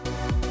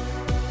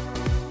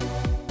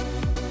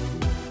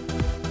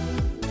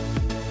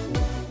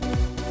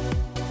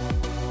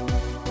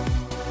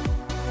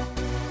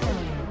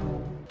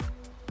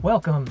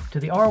Welcome to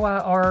the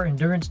RYR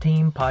Endurance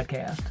Team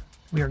podcast.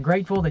 We are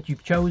grateful that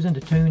you've chosen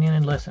to tune in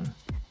and listen.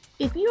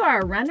 If you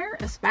are a runner,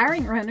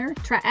 aspiring runner,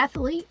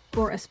 triathlete,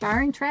 or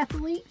aspiring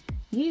triathlete,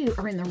 you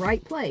are in the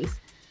right place.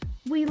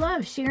 We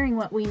love sharing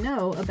what we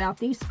know about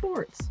these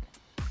sports.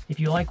 If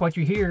you like what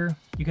you hear,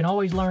 you can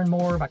always learn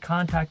more by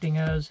contacting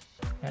us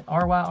at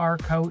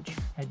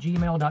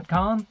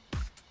ryrcoach@gmail.com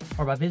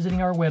or by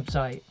visiting our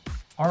website,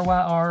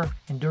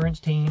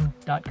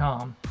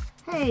 ryrenduranceteam.com.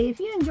 Hey, if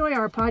you enjoy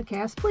our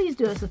podcast, please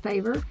do us a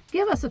favor.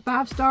 Give us a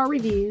 5-star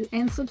review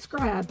and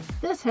subscribe.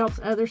 This helps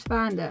others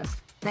find us.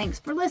 Thanks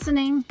for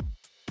listening.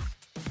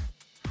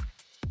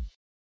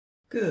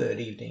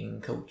 Good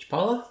evening, Coach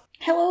Paula.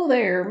 Hello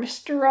there,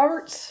 Mr.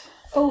 Roberts.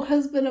 Oh,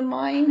 husband of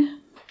mine.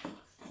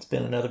 It's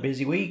been another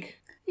busy week.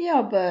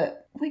 Yeah,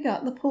 but we got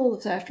in the pool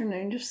this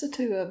afternoon, just the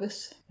two of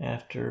us.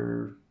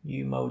 After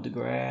you mowed the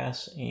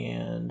grass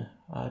and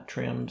I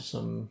trimmed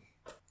some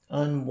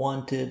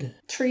unwanted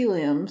tree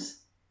limbs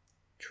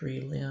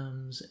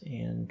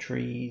and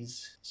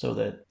trees so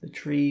that the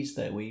trees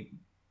that we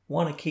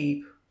want to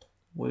keep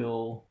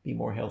will be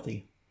more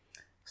healthy.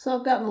 So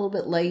I've gotten a little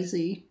bit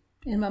lazy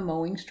in my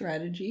mowing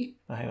strategy.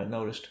 I haven't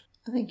noticed.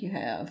 I think you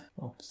have.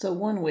 Oh. So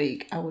one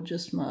week I will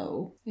just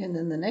mow, and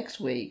then the next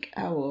week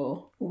I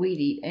will weed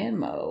eat and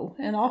mow.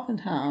 And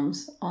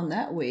oftentimes on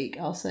that week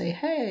I'll say,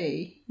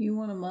 hey, you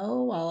want to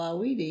mow while I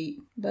weed eat?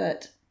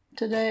 But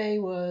today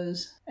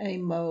was a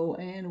mow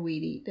and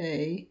weed eat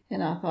day,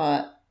 and I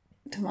thought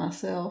to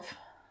myself,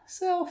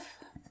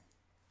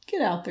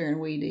 get out there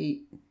and weed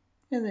eat,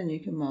 and then you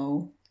can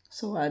mow.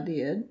 So I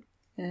did,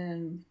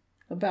 and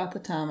about the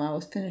time I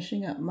was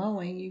finishing up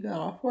mowing, you got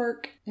off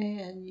work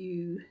and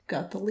you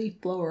got the leaf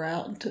blower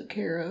out and took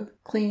care of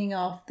cleaning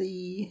off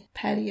the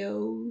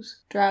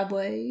patios,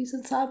 driveways,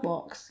 and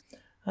sidewalks.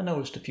 I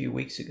noticed a few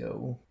weeks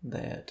ago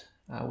that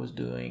I was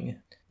doing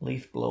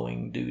leaf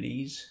blowing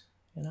duties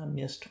and I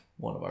missed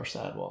one of our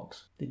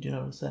sidewalks. Did you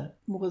notice that?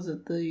 Was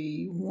it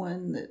the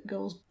one that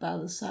goes by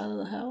the side of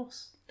the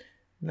house?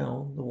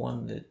 No, the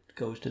one that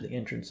goes to the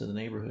entrance of the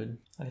neighborhood.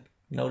 I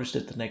noticed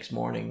it the next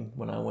morning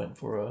when I went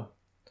for a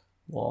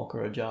walk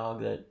or a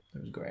jog that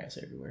there was grass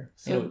everywhere.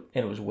 And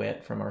it was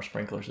wet from our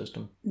sprinkler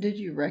system. Did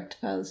you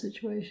rectify the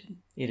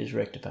situation? It is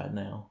rectified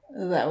now.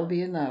 That would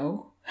be a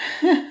no.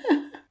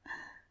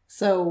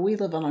 So we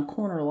live on a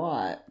corner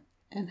lot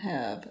and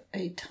have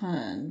a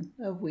ton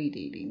of weed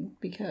eating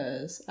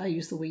because I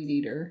use the weed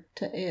eater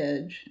to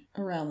edge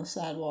around the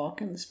sidewalk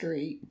and the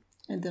street.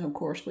 And then of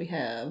course we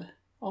have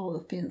all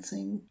the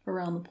fencing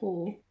around the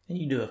pool. And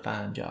you do a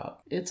fine job.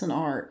 It's an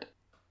art.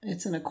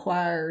 It's an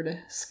acquired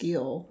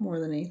skill more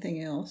than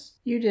anything else.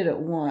 You did it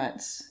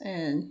once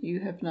and you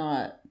have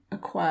not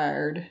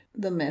acquired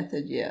the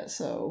method yet,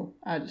 so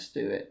I just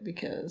do it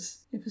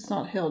because if it's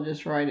not held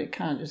just right, it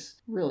kind of just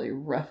really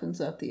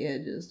roughens up the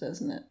edges,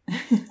 doesn't it?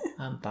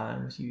 I'm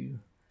fine with you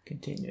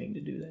continuing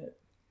to do that.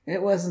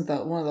 It wasn't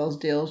one of those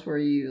deals where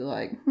you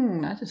like,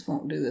 I just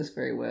won't do this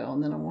very well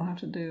and then I won't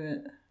have to do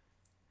it.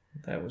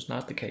 That was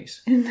not the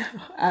case. No,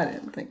 I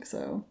didn't think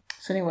so.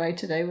 So anyway,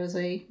 today was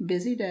a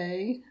busy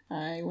day.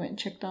 I went and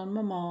checked on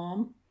my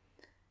mom,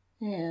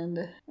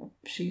 and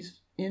she's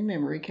in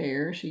memory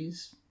care.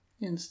 She's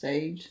in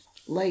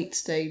late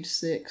stage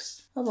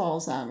 6 of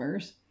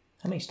Alzheimer's.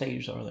 How many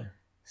stages are there?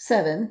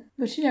 7,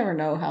 but you never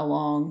know how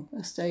long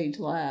a stage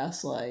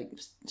lasts. Like,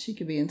 she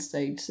could be in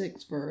stage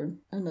 6 for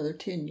another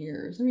 10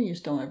 years. I mean, you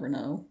just don't ever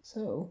know.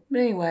 So, but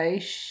anyway,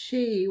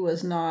 she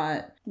was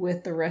not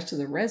with the rest of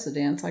the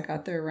residents. I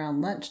got there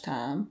around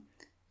lunchtime.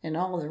 And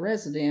all of the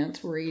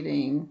residents were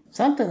eating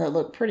something that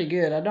looked pretty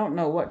good. I don't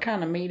know what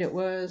kind of meat it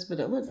was, but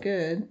it looked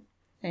good.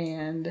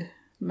 And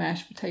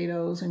mashed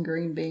potatoes and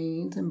green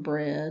beans and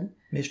bread.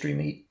 Mystery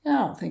meat? I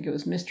don't think it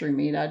was mystery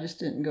meat. I just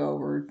didn't go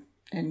over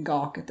and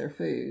gawk at their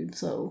food.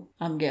 So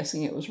I'm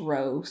guessing it was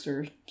roast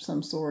or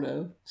some sort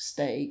of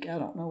steak. I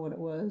don't know what it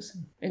was.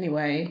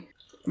 Anyway,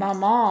 my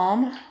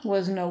mom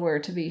was nowhere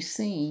to be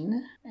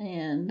seen.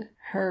 And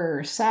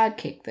her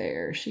sidekick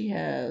there, she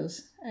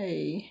has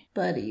a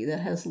buddy that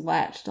has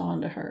latched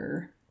onto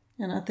her,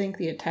 and I think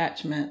the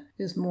attachment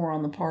is more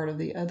on the part of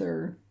the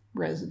other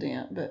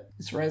resident, but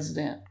this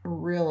resident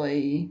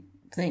really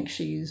thinks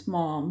she's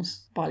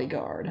mom's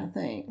bodyguard, I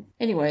think.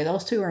 Anyway,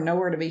 those two are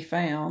nowhere to be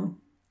found,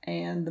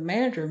 and the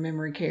manager of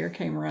memory care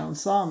came around and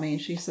saw me,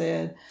 and she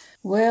said,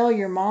 well,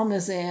 your mom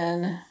is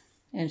in,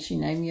 and she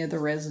named the other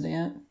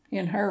resident,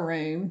 in her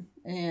room,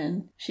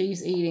 and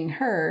she's eating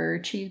her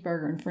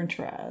cheeseburger and french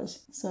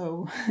fries.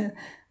 So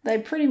they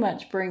pretty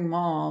much bring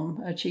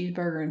mom a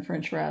cheeseburger and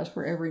french fries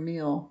for every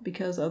meal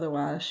because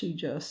otherwise she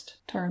just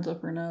turns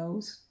up her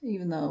nose,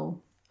 even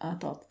though I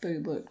thought the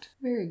food looked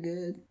very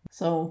good.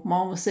 So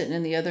mom was sitting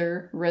in the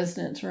other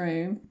resident's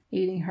room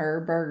eating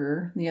her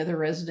burger. The other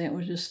resident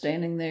was just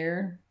standing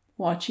there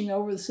watching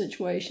over the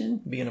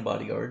situation. Being a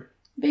bodyguard.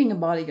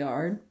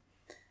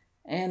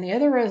 And the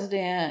other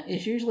resident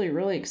is usually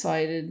really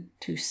excited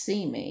to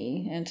see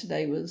me, and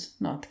today was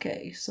not the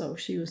case. So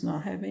she was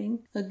not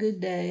having a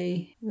good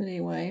day. But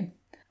anyway,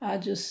 I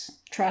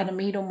just try to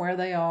meet them where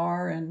they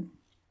are and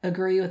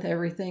agree with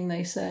everything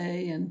they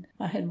say. And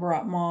I had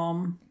brought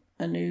Mom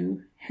a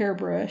new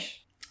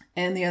hairbrush,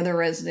 and the other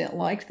resident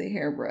liked the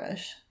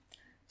hairbrush.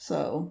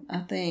 So I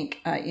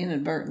think I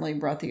inadvertently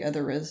brought the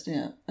other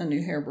resident a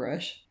new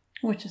hairbrush,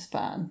 which is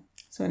fine.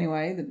 So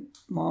anyway, the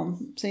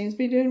Mom seems to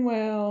be doing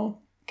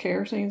well.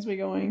 Care seems to be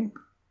going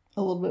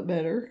a little bit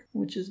better,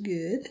 which is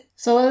good.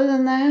 So other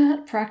than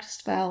that,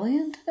 practiced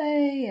violin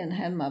today and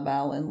had my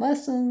violin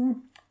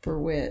lesson, for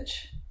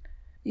which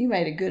you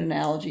made a good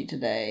analogy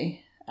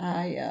today.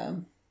 I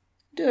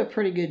do a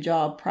pretty good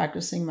job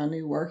practicing my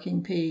new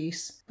working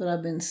piece, but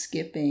I've been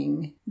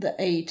skipping the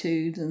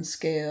etudes and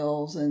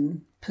scales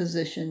and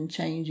position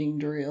changing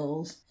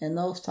drills and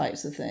those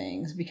types of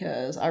things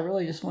because I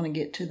really just want to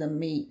get to the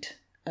meat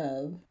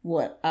of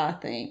what I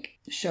think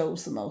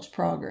shows the most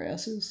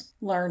progress is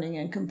learning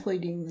and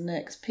completing the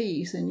next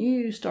piece. And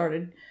you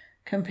started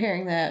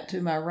comparing that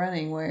to my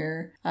running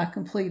where I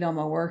complete all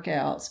my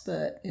workouts,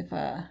 but if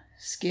I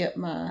skip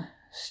my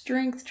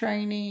strength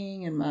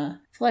training and my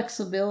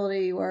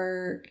flexibility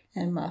work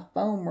and my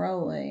foam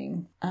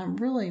rolling, I'm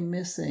really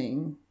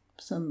missing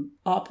some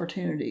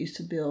opportunities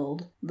to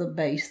build the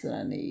base that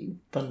I need.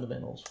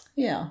 Fundamentals.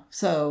 Yeah.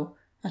 So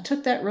I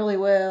took that really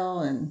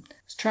well and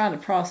was trying to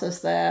process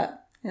that.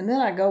 And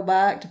then I go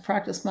back to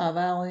practice my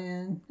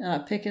violin and I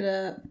pick it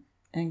up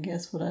and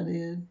guess what I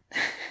did?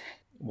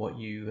 What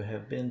you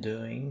have been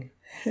doing,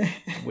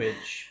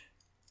 which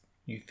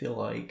you feel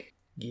like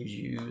gives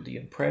you the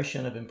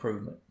impression of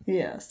improvement.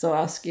 Yeah, so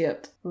I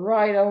skipped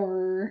right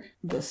over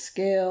the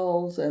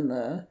scales and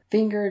the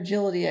finger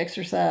agility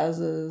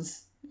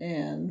exercises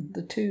and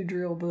the 2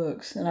 drill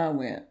books, and I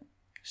went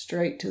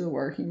straight to the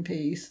working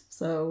piece.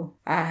 So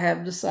I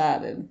have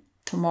decided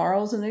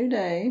tomorrow's a new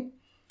day,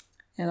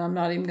 and I'm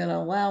not even going to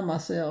allow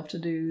myself to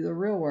do the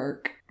real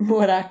work,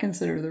 what I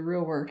consider the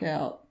real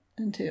workout,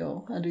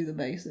 until I do the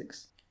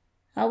basics.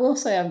 I will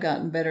say I've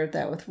gotten better at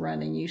that with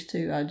running. Used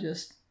to, I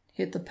just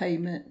hit the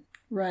pavement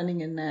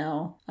running, and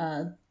now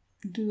I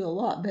do a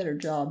lot better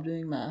job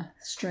doing my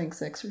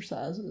strength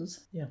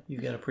exercises. Yeah,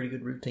 you've got a pretty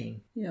good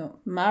routine. You know,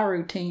 my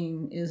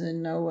routine is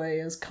in no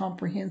way as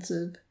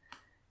comprehensive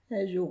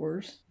as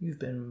yours. You've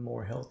been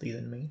more healthy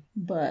than me.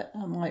 But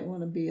I might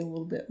want to be a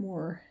little bit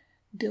more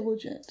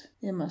diligent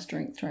in my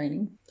strength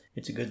training.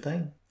 It's a good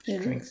thing.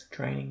 Strength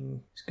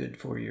training is good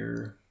for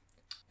your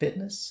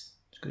fitness.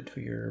 It's good for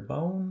your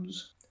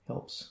bones.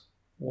 Helps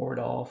ward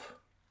off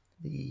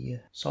the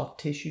soft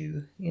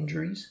tissue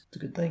injuries. It's a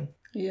good thing.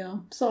 Yeah.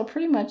 So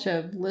pretty much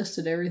I've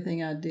listed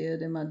everything I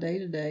did in my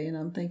day-to-day, and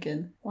I'm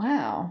thinking,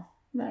 wow,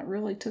 that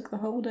really took the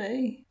whole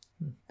day.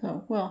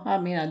 So, well, I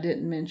mean, I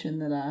didn't mention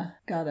that I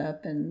got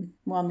up and,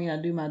 I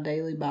do my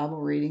daily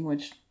Bible reading,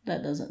 which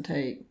that doesn't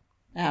take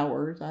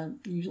hours. I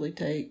usually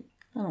take,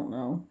 I don't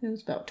know, it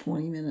was about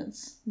 20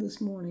 minutes this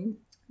morning.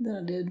 Then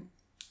I did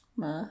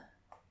my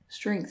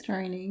strength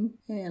training,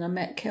 and I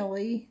met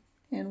Kelly,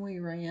 and we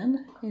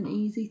ran an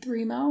easy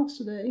 3 miles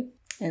today.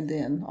 And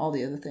then all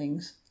the other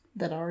things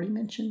that I already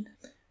mentioned.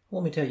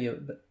 Let me tell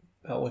you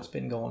about what's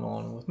been going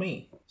on with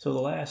me. So the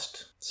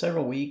last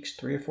several weeks,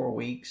 3 or 4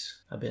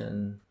 weeks, I've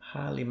been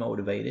highly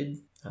motivated.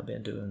 I've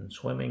been doing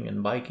swimming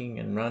and biking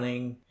and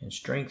running and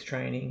strength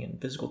training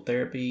and physical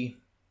therapy,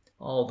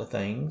 all the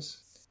things.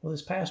 Well,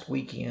 this past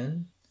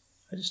weekend,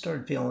 I just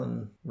started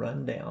feeling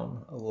run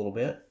down a little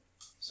bit.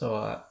 So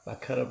I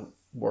cut a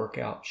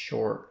workout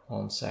short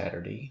on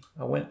Saturday.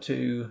 I went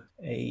to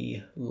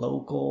a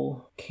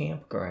local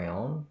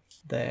campground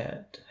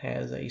that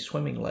has a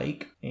swimming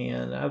lake,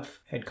 and I've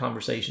had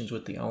conversations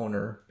with the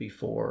owner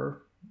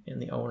before,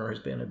 and the owner has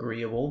been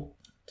agreeable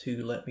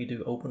to let me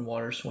do open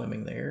water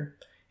swimming there.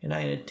 And I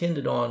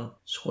intended on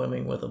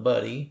swimming with a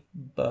buddy,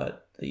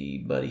 but the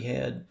buddy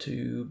had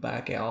to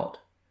back out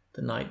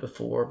the night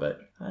before,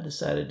 but I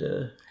decided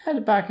to... Had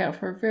to back out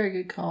for a very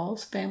good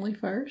cause, family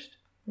first.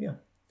 Yeah.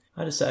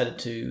 I decided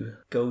to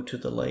go to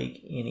the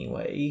lake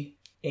anyway,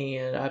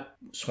 and I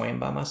swam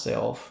by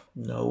myself.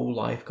 No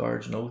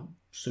lifeguards, no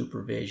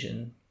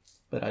supervision,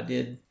 but I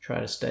did try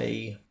to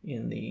stay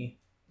in the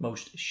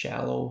most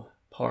shallow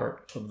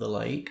part of the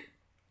lake,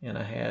 and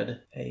I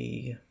had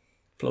a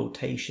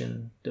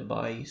flotation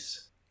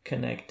device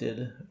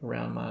connected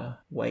around my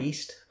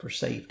waist for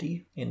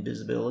safety and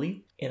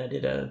visibility, and I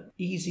did an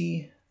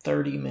easy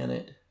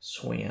 30-minute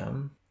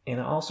swim, and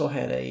I also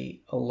had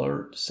a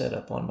alert set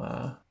up on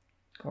my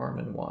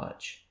Garmin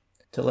watch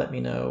to let me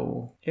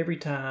know every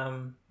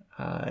time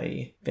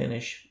I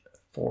finish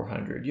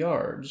 400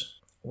 yards.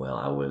 Well,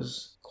 I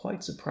was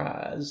quite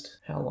surprised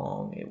how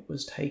long it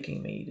was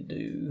taking me to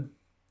do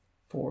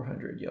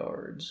 400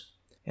 yards.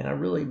 And I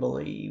really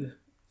believe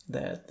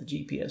that the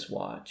GPS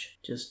watch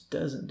just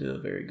doesn't do a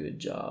very good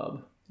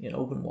job in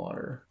open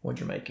water when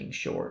you're making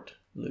short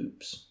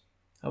loops.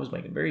 I was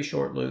making very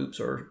short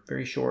loops or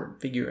very short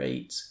figure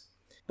eights,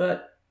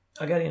 but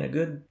I got in a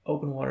good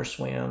open water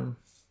swim,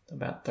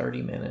 about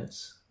 30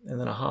 minutes,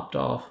 and then I hopped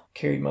off,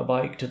 carried my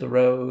bike to the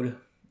road,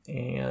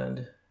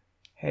 and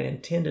had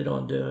intended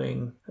on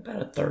doing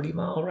about a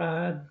 30-mile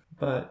ride,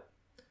 but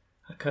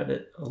I cut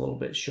it a little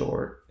bit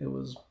short. It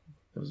was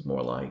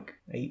more like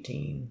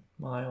 18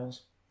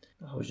 miles.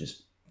 I was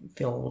just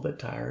feeling a little bit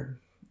tired.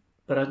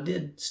 But I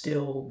did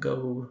still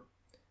go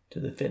to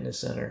the fitness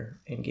center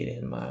and get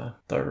in my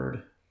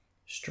third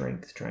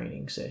strength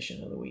training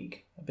session of the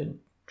week. I've been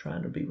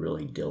trying to be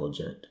really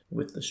diligent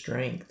with the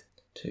strength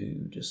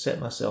to just set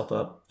myself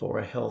up for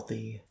a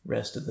healthy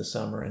rest of the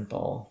summer and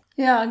fall.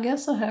 Yeah, I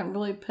guess I haven't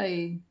really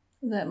paid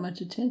that much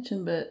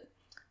attention, but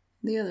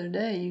the other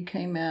day you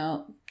came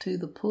out to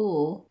the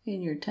pool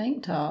in your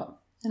tank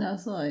top, and I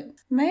was like,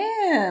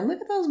 man,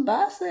 look at those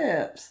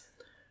biceps.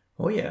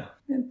 Oh, yeah.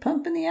 Been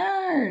pumping the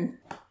iron.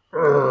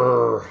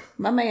 Urgh.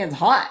 My man's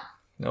hot.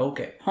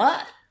 Okay.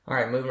 Hot. All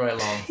right, moving right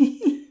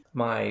along.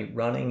 My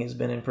running has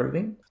been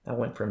improving. I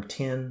went from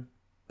 10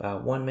 by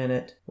 1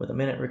 minute with a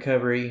minute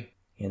recovery,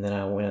 and then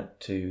I went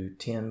to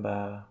 10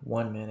 by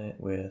 1 minute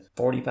with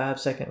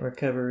 45-second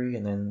recovery,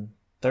 and then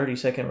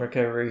 30-second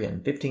recovery,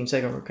 and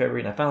 15-second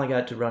recovery, and I finally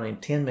got to running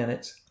 10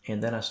 minutes,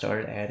 and then I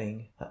started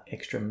adding an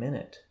extra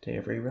minute to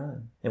every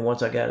run. And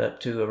once I got up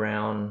to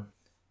around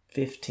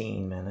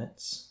 15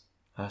 minutes,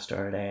 I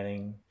started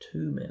adding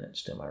 2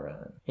 minutes to my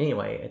run.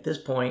 Anyway, at this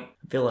point,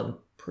 I'm feeling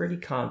pretty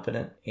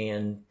confident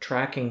in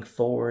tracking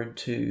forward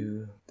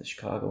to the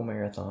Chicago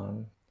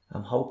Marathon.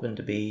 I'm hoping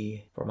to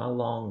be, for my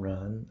long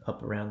run,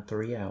 up around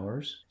 3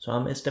 hours. So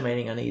I'm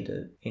estimating I need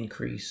to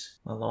increase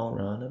my long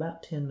run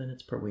about 10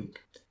 minutes per week.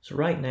 So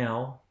right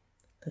now,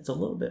 that's a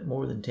little bit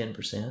more than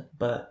 10%,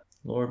 but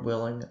Lord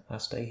willing, I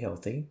stay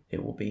healthy.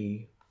 It will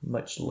be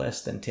much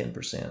less than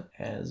 10%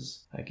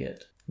 as I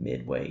get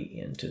midway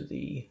into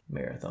the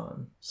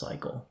marathon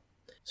cycle.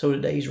 So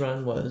today's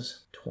run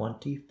was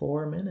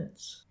 24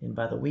 minutes. And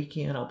by the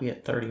weekend, I'll be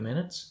at 30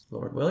 minutes,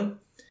 Lord willing.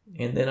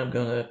 And then I'm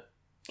going to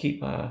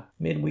keep my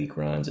midweek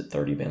runs at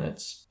 30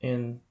 minutes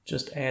and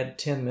just add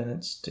 10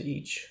 minutes to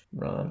each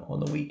run on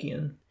the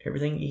weekend.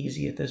 Everything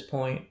easy at this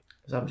point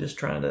because I'm just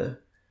trying to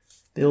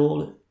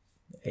build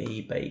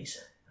a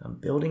base. I'm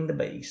building the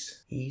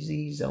base.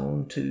 Easy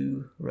zone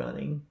 2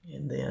 running.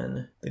 And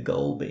then the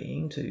goal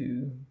being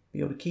to be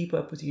able to keep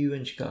up with you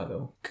in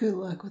Chicago. Good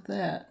luck with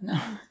that. No.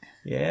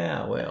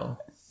 Yeah, well.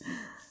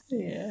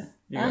 Yeah.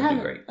 You're going to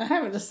do great. I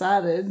haven't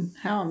decided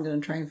how I'm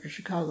going to train for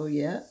Chicago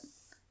yet.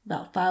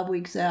 About 5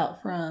 weeks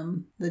out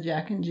from the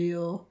Jack and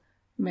Jill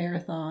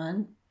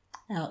Marathon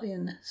out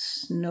in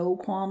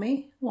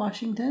Snoqualmie,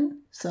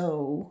 Washington.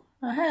 So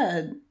I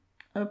had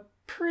a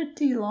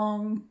pretty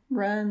long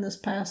run this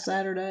past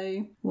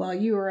Saturday while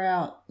you were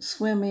out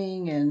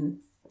swimming and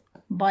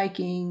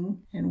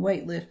biking and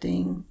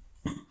weightlifting.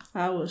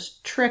 I was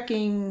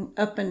trekking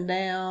up and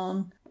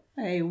down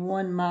a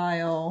 1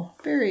 mile,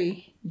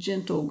 very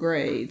gentle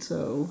grade.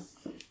 So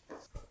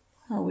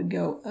I would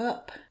go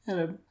up at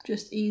a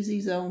just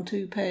easy zone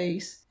 2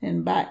 pace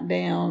and back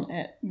down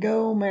at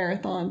go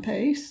marathon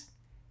pace.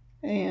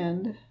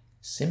 And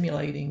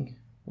simulating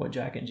what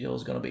Jack and Jill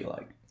is going to be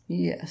like.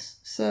 Yes.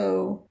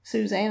 So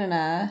Suzanne and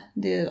I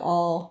did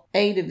all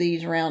 8 of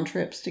these round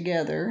trips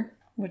together,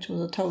 which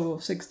was a total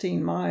of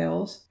 16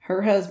 miles.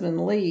 Her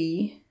husband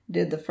Lee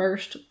did the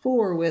first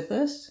 4 with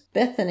us.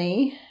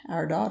 Bethany,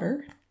 our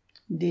daughter,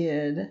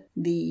 did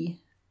the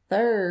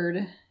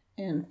 3rd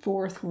and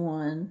 4th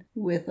one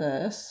with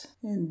us.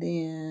 And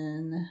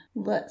then,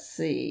 let's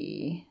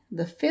see,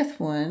 the 5th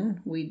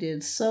one we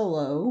did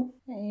solo.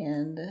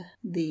 And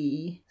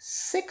the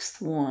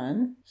 6th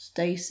one,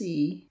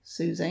 Stacy,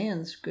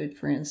 Suzanne's good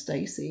friend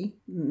Stacy,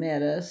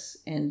 met us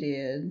and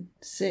did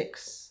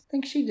 6. I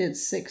think she did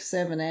 6,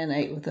 7, and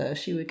 8 with us.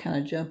 She would kind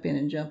of jump in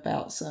and jump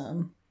out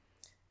some.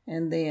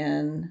 And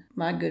then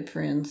my good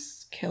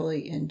friends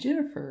Kelly and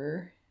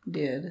Jennifer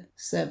did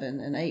 7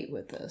 and 8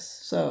 with us.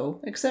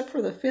 So, except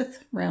for the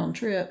 5th round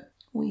trip,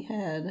 we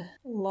had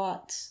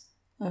lots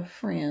of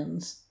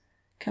friends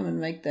come and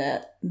make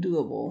that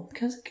doable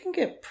because it can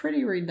get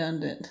pretty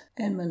redundant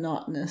and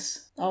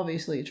monotonous.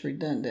 Obviously, it's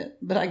redundant,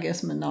 but I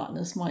guess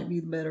monotonous might be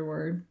the better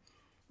word.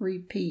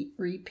 Repeat,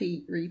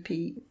 repeat,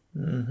 repeat.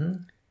 Mm-hmm.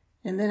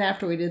 And then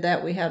after we did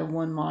that, we had a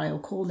 1 mile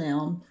cool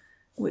down,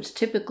 which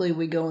typically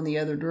we go in the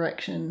other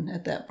direction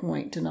at that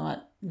point to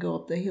not go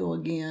up the hill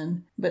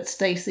again. But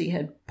Stacy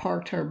had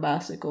parked her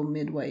bicycle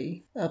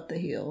midway up the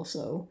hill,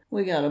 so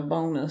we got a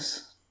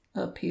bonus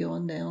uphill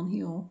and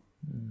downhill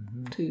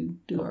to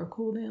do our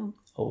cool down.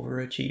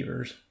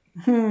 Overachievers.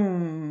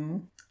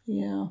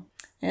 Yeah.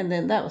 And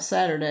then that was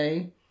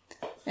Saturday.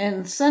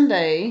 And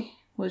Sunday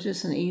was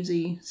just an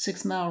easy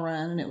 6 mile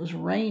run, and it was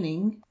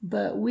raining.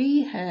 But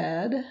we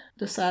had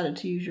decided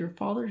to use your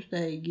Father's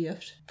Day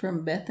gift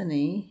from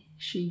Bethany.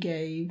 She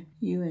gave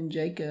you and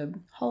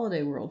Jacob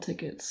Holiday World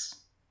tickets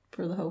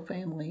for the whole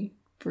family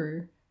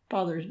for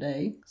Father's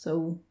Day.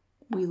 So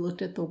we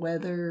looked at the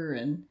weather,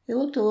 and it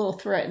looked a little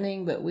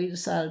threatening, but we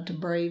decided to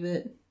brave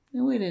it.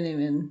 And we didn't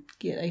even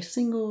get a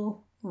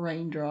single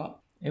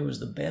raindrop. It was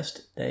the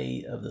best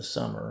day of the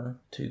summer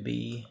to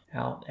be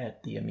out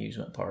at the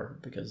amusement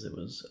park because it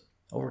was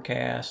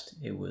overcast.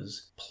 It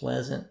was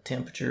pleasant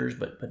temperatures,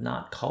 but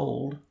not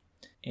cold.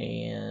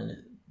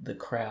 And the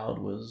crowd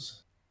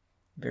was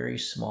very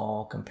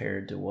small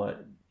compared to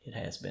what it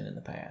has been in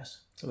the past.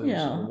 So it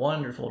was a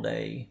wonderful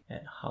day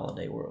at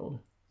Holiday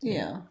World.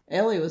 Yeah.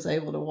 Ellie was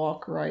able to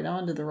walk right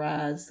onto the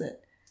rides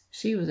that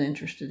she was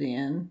interested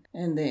in.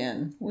 And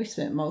then we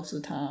spent most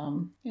of the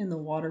time in the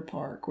water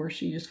park where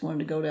she just wanted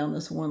to go down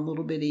this one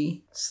little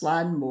bitty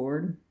sliding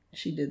board.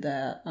 She did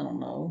that, I don't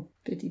know,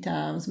 50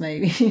 times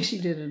maybe.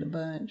 She did it a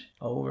bunch.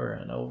 Over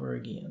and over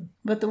again.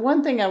 But the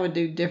one thing I would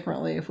do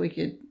differently if we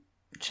could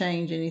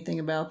change anything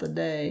about the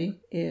day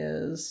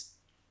is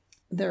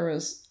there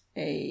was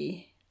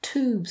a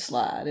tube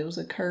slide. It was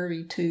a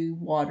curvy tube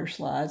water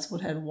slide, so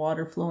it had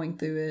water flowing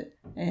through it.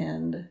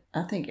 And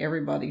I think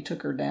everybody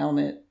took her down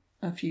it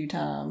a few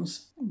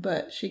times,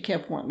 but she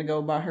kept wanting to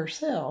go by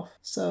herself.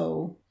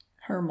 So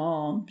her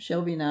mom,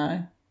 Shelby, and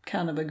I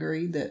kind of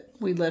agreed that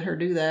we'd let her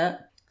do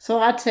that. So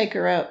I take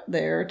her up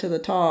there to the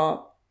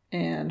top,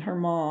 and her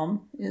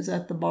mom is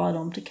at the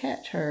bottom to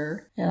catch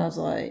her. And I was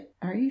like,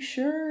 are you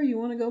sure you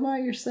want to go by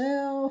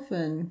yourself?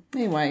 And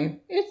anyway,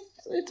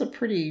 it's a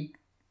pretty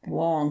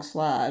long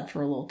slide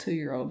for a little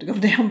 2-year-old to go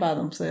down by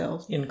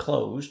themselves.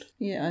 Enclosed.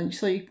 Yeah, and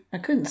so I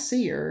couldn't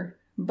see her.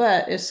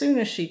 But as soon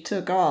as she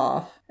took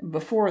off,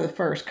 before the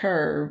first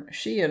curve,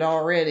 she had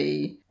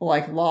already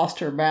lost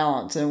her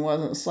balance and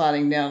wasn't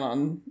sliding down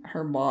on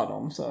her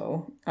bottom.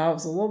 So I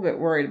was a little bit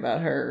worried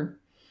about her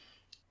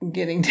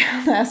getting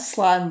down that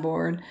sliding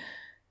board.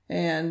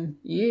 And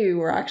you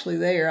were actually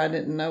there. I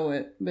didn't know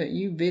it, but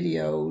you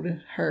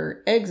videoed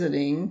her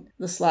exiting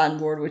the sliding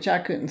board, which I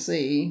couldn't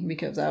see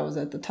because I was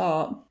at the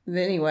top. But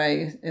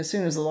anyway, as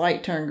soon as the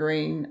light turned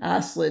green, I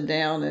slid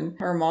down and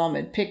her mom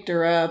had picked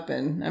her up.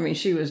 And I mean,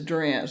 she was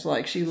drenched.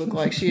 She looked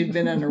like she had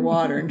been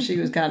underwater, and she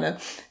was kind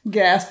of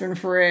gasping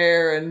for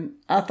air. And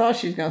I thought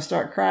she was going to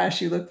start crying.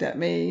 She looked at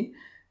me,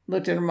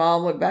 looked at her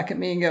mom, looked back at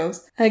me and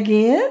goes,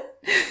 again?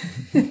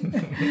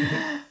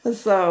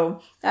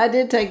 So I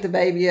did take the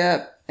baby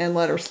up and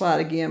let her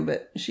slide again,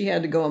 but she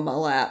had to go in my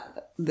lap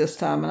this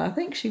time, and I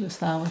think she was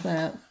fine with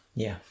that.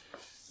 Yeah.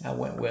 I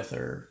went with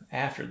her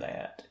after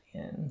that,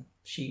 and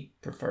she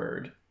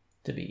preferred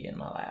to be in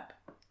my lap.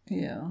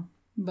 Yeah,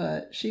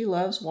 but she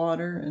loves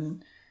water,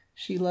 and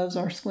she loves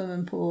our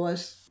swimming pool.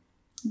 It's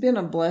been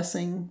a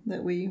blessing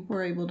that we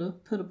were able to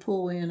put a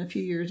pool in a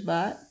few years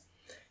back.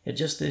 And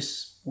just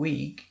this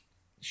week,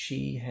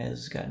 she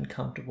has gotten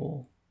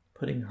comfortable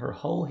putting her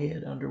whole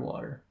head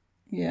underwater.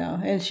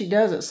 Yeah, and she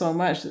does it so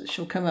much that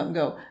she'll come up and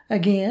go,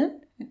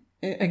 again,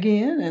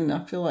 and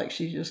I feel like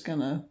she's just going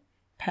to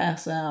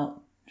pass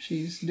out.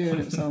 She's doing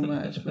it so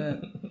much,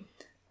 but I'm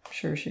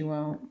sure she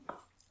won't.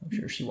 I'm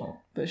sure she won't.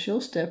 But she'll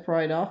step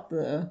right off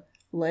the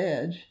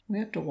ledge. We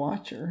have to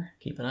watch her.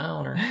 Keep an eye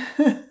on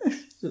her.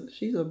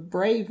 She's a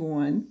brave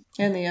one.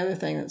 And the other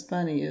thing that's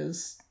funny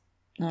is,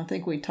 I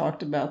think we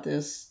talked about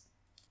this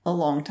a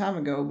long time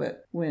ago,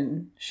 but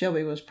when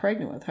Shelby was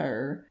pregnant with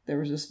her, there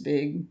was this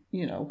big,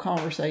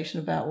 conversation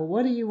about, well,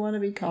 what do you want to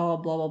be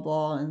called, blah, blah,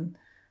 blah. And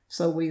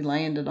so we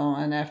landed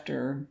on,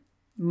 after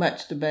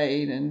much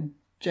debate and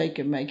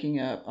Jacob making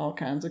up all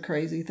kinds of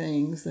crazy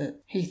things that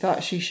he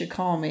thought she should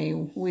call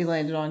me, we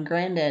landed on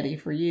Granddaddy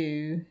for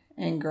you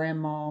and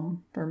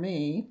Grandmom for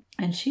me.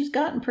 And she's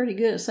gotten pretty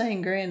good at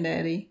saying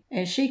Granddaddy,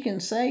 and she can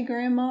say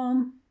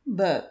Grandmom,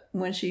 but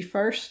when she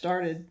first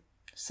started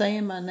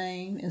saying my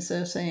name,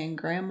 instead of saying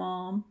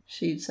Grandmom,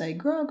 she'd say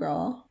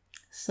Gra-Gra.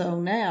 So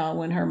now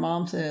when her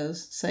mom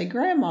says, say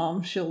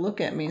Grandmom, she'll look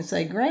at me and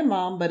say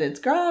Grandmom, but it's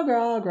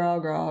Gra-Gra,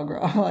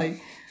 Gra-Gra. I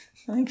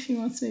think she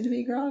wants me to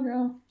be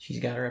Gra-Gra. She's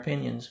got her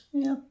opinions.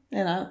 Yeah.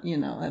 And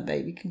that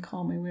baby can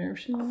call me whatever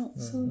she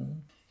wants. So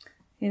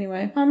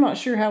anyway, I'm not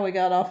sure how we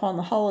got off on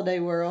the holiday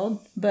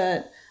world,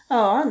 but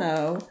I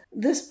know.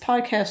 This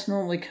podcast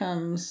normally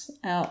comes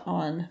out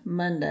on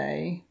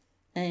Monday.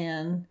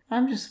 And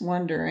I'm just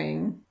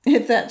wondering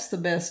if that's the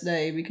best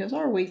day, because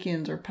our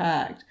weekends are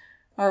packed.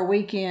 Our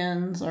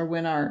weekends are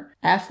when our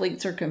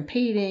athletes are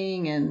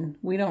competing, and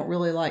we don't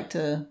really like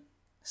to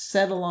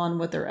settle on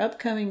what their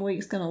upcoming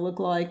week's going to look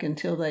like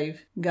until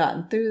they've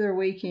gotten through their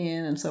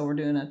weekend. And so we're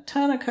doing a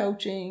ton of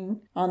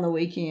coaching on the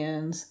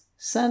weekends.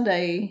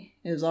 Sunday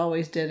is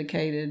always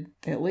dedicated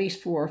at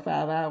least 4 or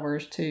 5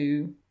 hours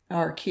to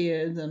our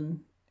kids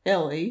and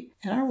Ellie,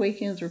 and our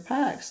weekends are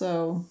packed.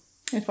 So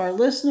if our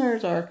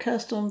listeners are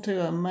accustomed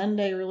to a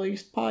Monday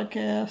released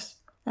podcast,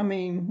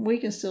 we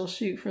can still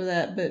shoot for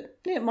that, but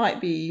it might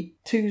be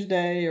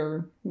Tuesday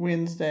or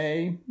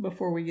Wednesday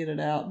before we get it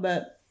out,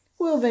 but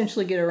we'll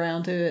eventually get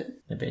around to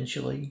it.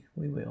 Eventually,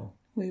 we will.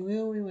 We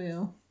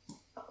will.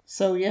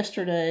 So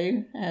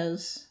yesterday,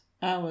 as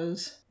I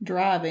was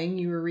driving,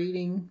 you were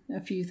reading a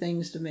few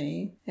things to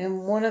me,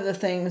 and one of the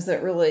things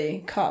that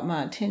really caught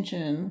my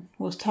attention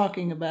was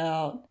talking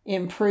about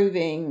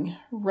improving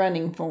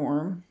running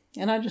form.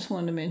 And I just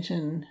wanted to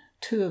mention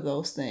 2 of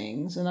those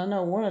things. And I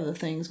know one of the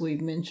things we've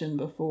mentioned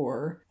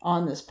before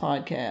on this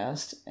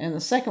podcast, and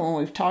the second one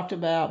we've talked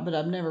about, but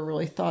I've never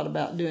really thought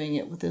about doing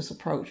it with this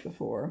approach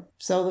before.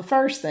 So the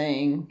first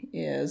thing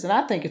is, and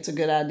I think it's a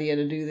good idea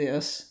to do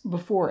this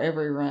before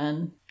every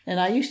run. And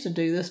I used to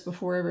do this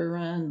before every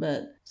run,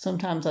 but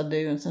sometimes I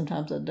do and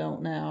sometimes I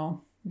don't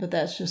now. But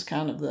that's just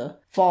kind of the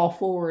fall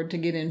forward to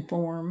get in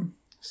form.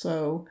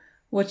 So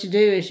what you do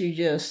is you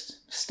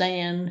just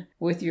stand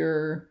with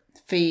your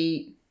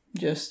feet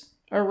just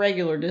a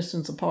regular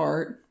distance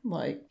apart,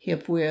 like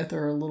hip width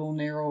or a little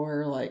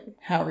narrower, like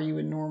however you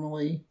would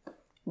normally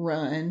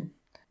run,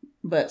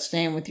 but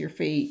stand with your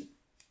feet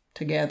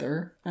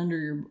together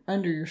under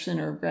your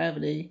center of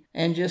gravity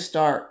and just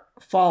start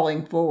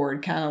falling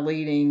forward, kind of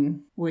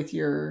leading with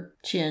your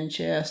chin,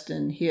 chest,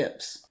 and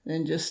hips.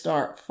 Then just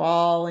start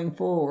falling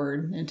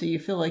forward until you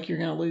feel like you're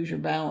going to lose your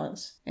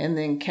balance, and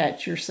then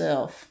catch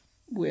yourself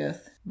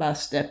by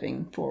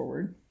stepping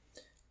forward.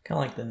 Kind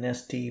of like the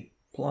Nestea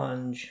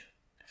plunge.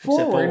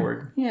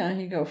 Forward. Yeah,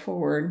 you go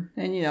forward.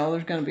 And,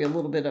 there's going to be a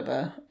little bit of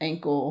a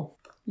ankle.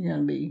 You're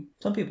going to be...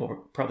 Some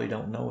people probably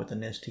don't know what the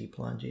Nestea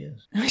plunge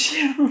is.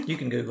 You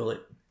can Google it.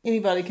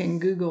 Anybody can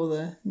Google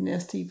the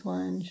Nestea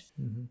plunge.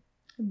 Mm-hmm.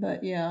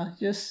 But yeah,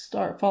 just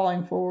start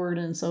falling forward.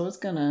 And so it's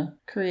going to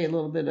create a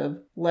little bit of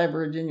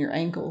leverage in your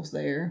ankles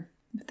there.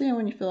 But then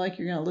when you feel like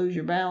you're going to lose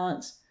your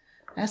balance,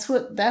 that's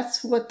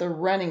what the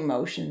running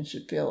motion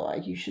should feel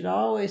like. You should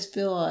always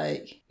feel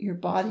like your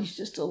body's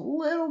just a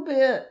little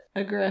bit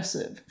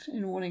aggressive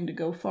in wanting to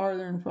go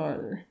farther and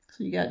farther.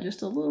 So you got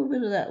just a little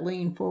bit of that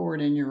lean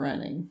forward in your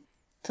running.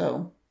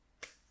 So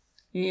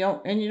you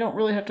don't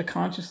really have to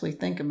consciously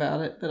think about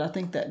it, but I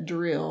think that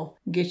drill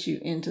gets you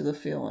into the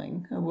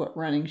feeling of what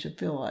running should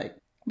feel like.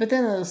 But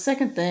then the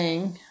second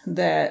thing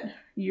that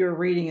you're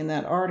reading in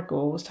that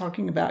article was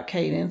talking about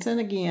cadence. And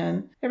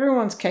again,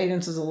 everyone's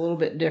cadence is a little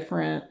bit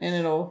different, and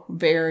it'll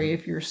vary.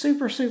 If you're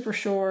super, super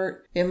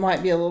short, it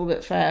might be a little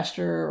bit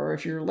faster, or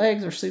if your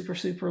legs are super,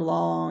 super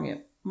long,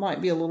 it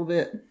might be a little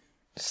bit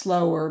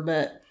slower.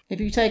 But if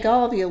you take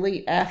all the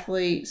elite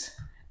athletes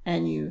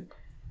and you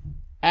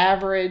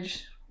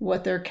average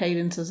what their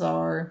cadences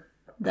are,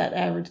 that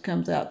average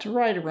comes out to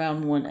right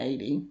around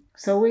 180.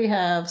 So we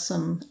have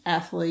some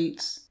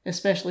athletes,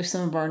 especially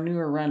some of our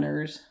newer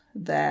runners,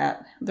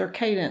 that their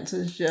cadence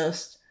is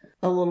just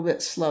a little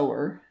bit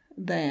slower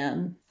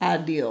than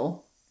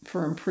ideal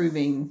for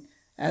improving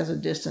as a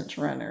distance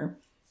runner.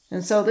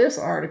 And so this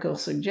article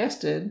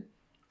suggested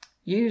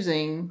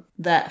using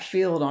that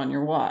field on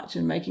your watch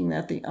and making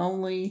that the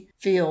only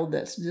field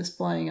that's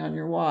displaying on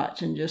your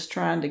watch and just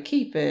trying to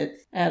keep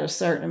it at a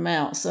certain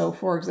amount. So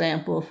for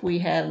example, if we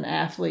had an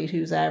athlete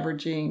who's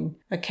averaging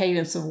a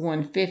cadence of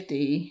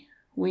 150,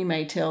 we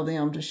may tell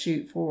them to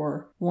shoot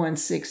for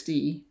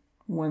 160,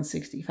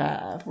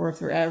 165. Or if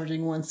they're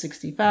averaging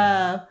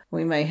 165,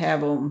 we may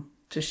have them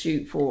to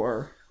shoot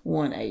for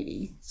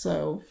 180.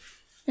 So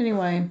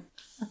anyway,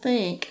 I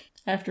think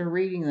after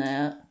reading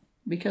that,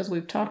 because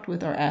we've talked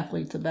with our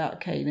athletes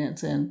about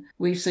cadence and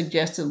we've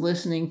suggested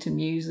listening to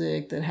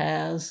music that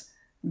has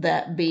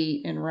that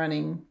beat and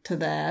running to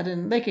that,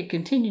 and they could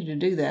continue to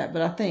do that,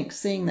 but I think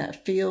seeing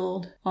that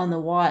field on the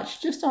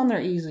watch, just on their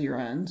easy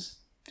runs,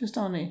 just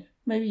on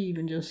maybe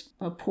even just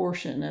a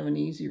portion of an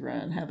easy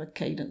run, have a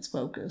cadence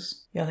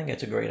focus. Yeah, I think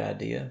that's a great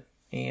idea.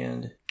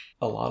 And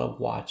a lot of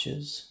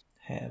watches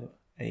have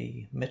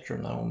a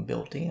metronome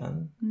built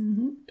in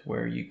to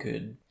where you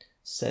could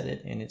set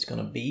it and it's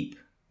going to beep,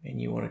 and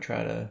you want to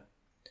try to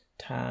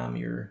time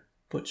your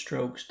foot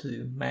strokes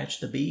to match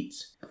the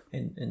beats.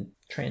 And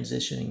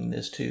transitioning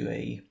this to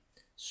a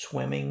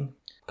swimming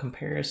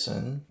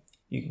comparison,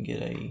 you can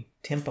get a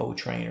tempo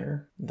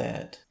trainer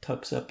that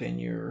tucks up in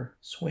your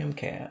swim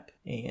cap,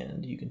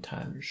 and you can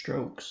time your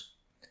strokes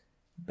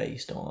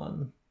based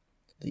on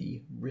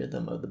the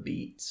rhythm of the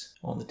beats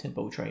on the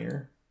tempo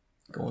trainer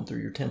going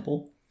through your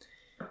temple,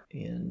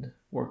 and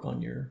work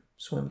on your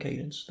swim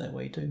cadence that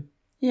way too.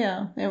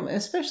 Yeah, and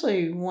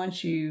especially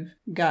once you've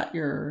got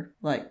your,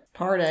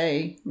 part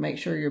A, make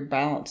sure your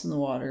balance in the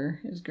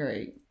water is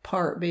great.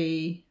 Part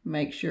B,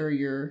 make sure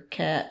your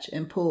catch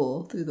and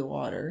pull through the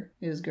water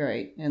is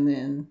great. And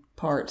then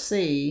part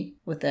C,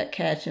 with that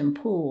catch and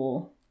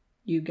pull,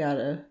 you got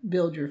to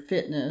build your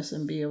fitness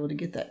and be able to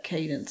get that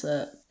cadence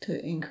up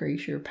to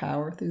increase your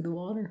power through the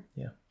water.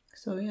 Yeah.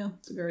 So yeah,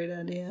 it's a great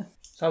idea.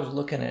 So I was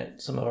looking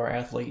at some of our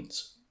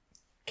athletes'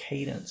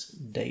 cadence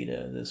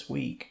data this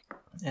week,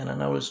 and I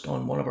noticed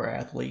on one of our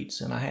athletes,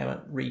 and I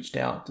haven't reached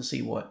out to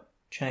see what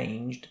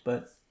changed,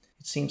 but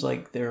it seems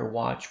like their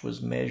watch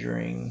was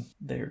measuring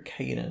their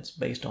cadence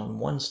based on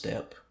one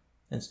step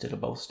instead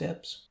of both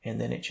steps. And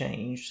then it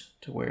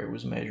changed to where it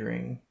was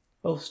measuring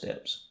both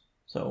steps.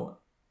 So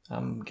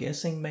I'm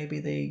guessing maybe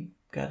they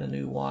got a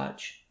new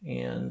watch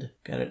and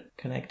got it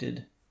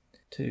connected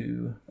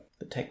to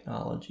the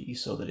technology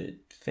so that it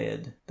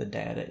fed the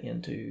data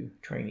into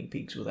Training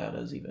Peaks without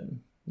us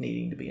even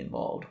needing to be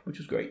involved, which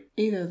was great.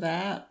 Either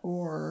that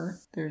or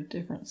there's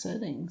different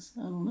settings.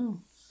 I don't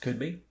know. Could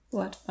be.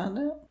 We'll have to find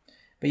out.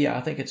 But yeah,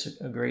 I think it's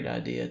a great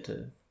idea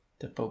to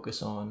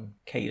focus on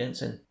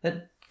cadence, and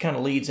that kind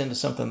of leads into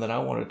something that I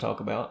wanted to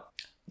talk about.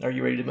 Are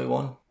you ready to move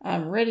on?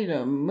 I'm ready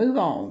to move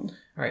on.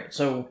 All right,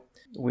 so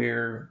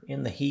we're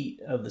in the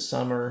heat of the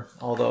summer,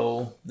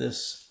 although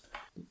this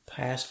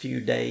past few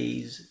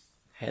days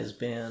has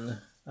been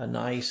a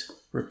nice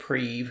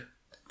reprieve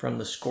from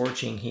the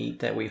scorching heat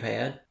that we've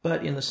had.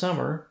 But in the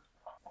summer,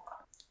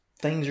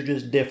 things are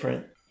just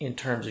different in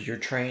terms of your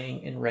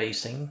training and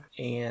racing,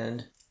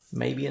 and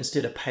maybe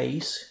instead of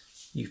pace,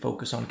 you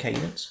focus on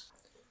cadence,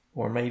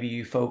 or maybe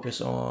you focus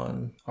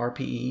on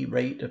RPE,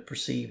 rate of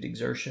perceived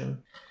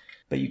exertion,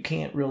 but you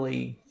can't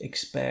really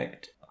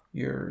expect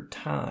your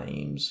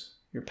times,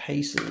 your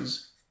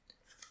paces,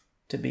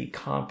 to be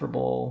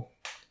comparable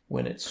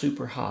when it's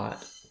super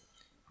hot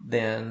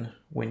than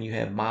when you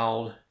have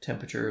mild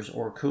temperatures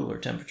or cooler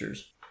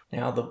temperatures.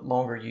 Now, the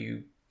longer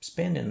you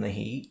spend in the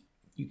heat,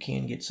 you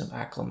can get some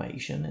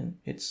acclimation,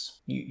 and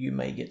you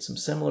may get some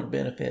similar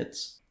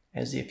benefits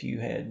as if you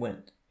had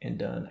went and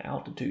done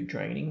altitude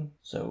training.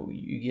 So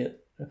you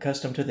get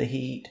accustomed to the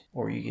heat,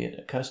 or you get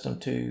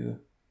accustomed to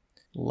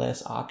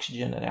less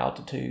oxygen at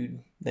altitude.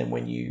 Then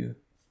when you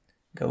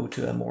go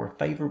to a more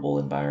favorable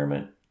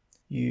environment,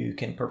 you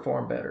can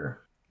perform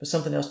better. But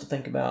something else to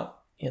think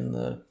about in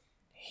the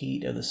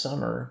heat of the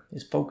summer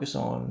is focus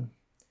on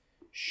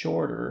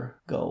shorter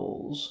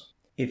goals.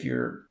 If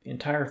your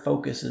entire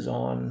focus is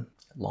on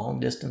long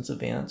distance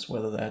events,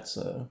 whether that's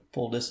a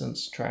full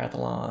distance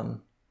triathlon,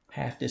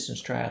 half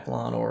distance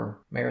triathlon, or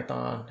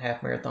marathon,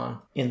 half marathon,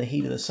 in the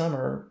heat of the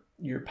summer,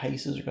 your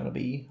paces are going to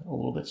be a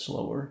little bit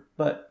slower.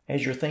 But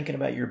as you're thinking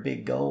about your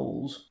big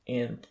goals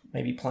and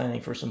maybe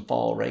planning for some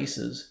fall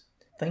races,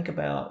 think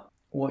about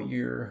what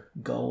your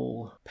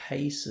goal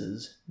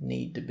paces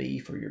need to be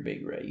for your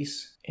big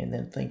race. And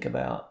then think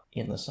about,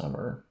 in the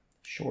summer,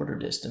 shorter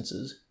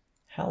distances.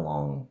 How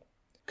long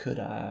could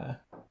I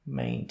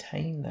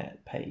maintain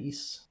that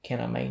pace? Can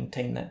I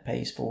maintain that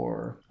pace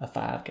for a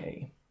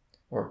 5K?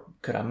 Or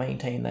could I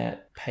maintain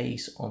that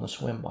pace on a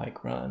swim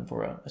bike run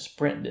for a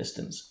sprint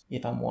distance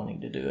if I'm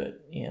wanting to do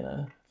it in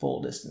a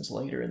full distance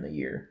later in the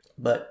year?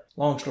 But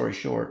long story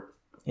short,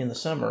 in the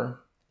summer,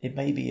 it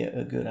may be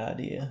a good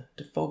idea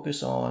to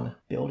focus on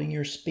building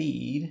your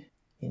speed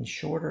in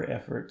shorter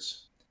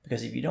efforts,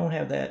 because if you don't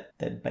have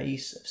that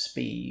base of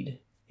speed,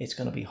 it's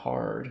going to be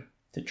hard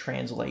to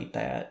translate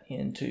that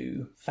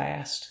into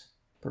fast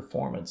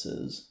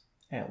performances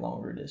at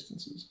longer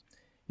distances.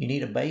 You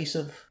need a base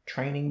of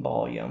training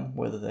volume,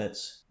 whether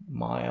that's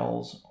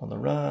miles on the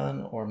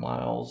run or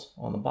miles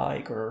on the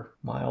bike or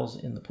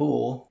miles in the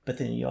pool. But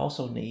then you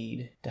also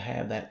need to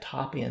have that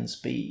top end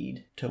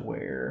speed to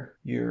where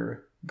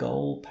your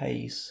goal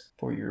pace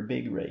for your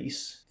big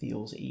race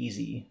feels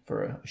easy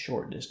for a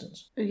short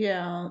distance.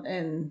 Yeah,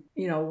 and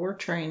we're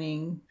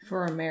training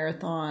for a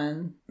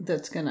marathon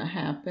that's going to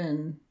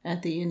happen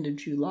at the end of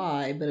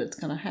July, but it's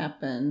going to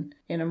happen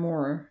in a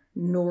more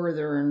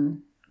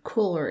northern,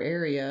 cooler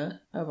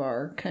area of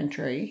our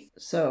country.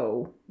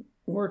 So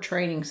we're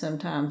training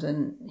sometimes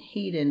in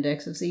heat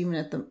indexes.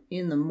 Even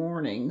in the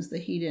mornings, the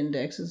heat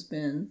index has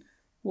been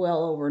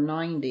well over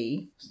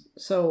 90.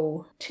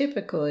 So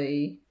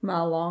typically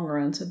my long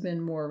runs have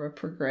been more of a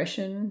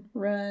progression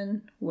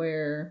run,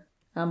 where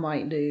I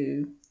might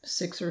do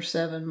 6 or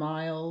 7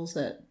 miles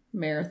at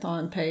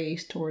marathon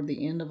pace toward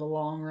the end of a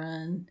long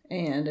run.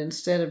 And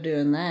instead of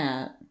doing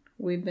that,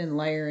 we've been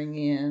layering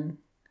in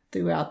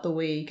throughout the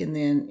week, and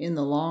then in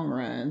the long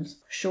runs,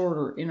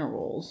 shorter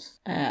intervals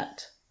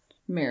at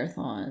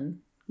marathon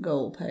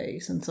goal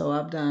pace. And so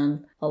I've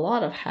done a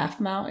lot of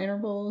half-mile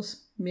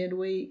intervals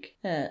midweek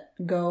at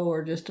goal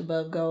or just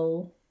above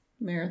goal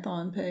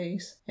marathon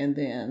pace. And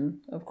then,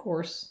 of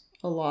course,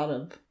 a lot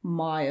of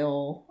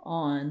mile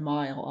on,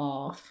 mile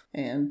off.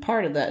 And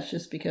part of that's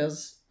just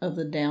because of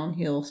the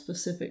downhill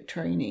specific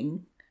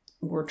training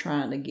we're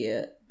trying to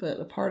get. But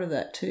a part of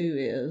that too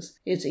is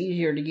it's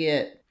easier to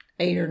get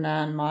 8 or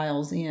 9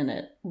 miles in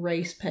at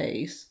race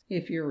pace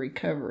if you're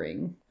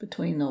recovering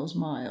between those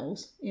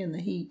miles in the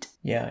heat.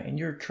 Yeah, and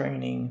your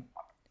training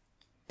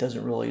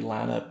doesn't really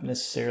line up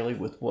necessarily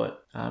with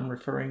what I'm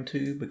referring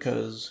to,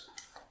 because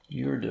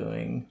you're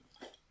doing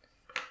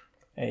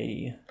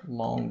a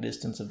long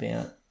distance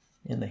event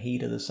in the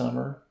heat of the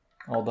summer,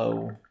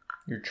 although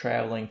you're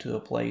traveling to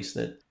a place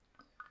that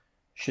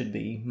should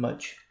be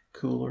much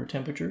cooler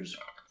temperatures.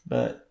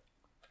 But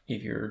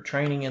if you're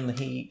training in the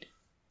heat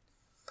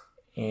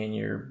and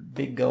your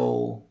big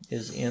goal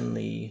is in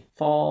the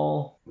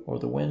fall or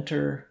the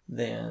winter,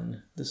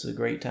 then this is a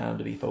great time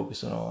to be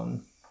focusing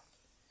on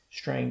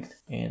strength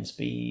and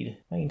speed,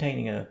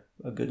 maintaining a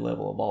good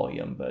level of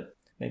volume, but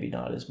maybe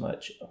not as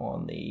much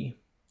on the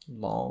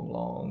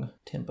long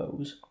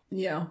tempos.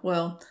 Yeah,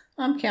 well,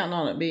 I'm counting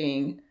on it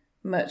being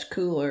much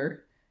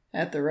cooler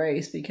at the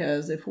race,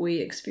 because if we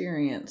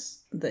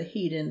experience the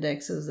heat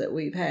indexes that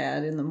we've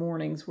had in the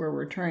mornings where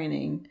we're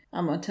training,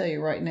 I'm going to tell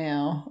you right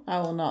now, I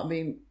will not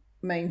be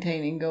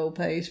maintaining goal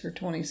pace for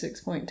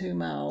 26.2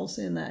 miles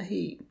in that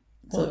heat.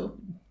 Well,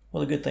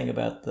 the good thing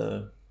about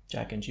the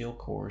Jack and Jill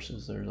course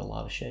is there's a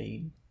lot of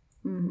shade.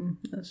 Mm-hmm,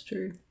 that's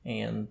true.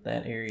 And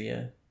that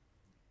area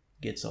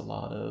gets a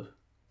lot of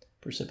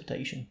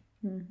precipitation.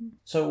 Mm-hmm.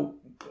 So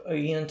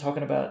again,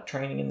 talking about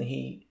training in the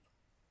heat,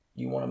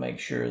 you want to make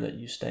sure that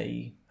you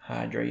stay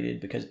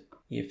hydrated, because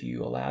if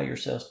you allow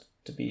yourself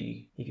to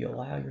be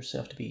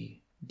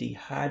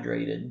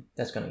dehydrated.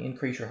 That's going to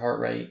increase your heart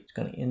rate. It's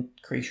going to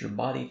increase your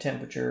body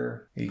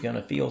temperature. You're going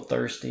to feel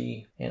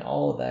thirsty. And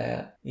all of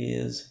that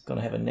is going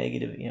to have a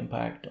negative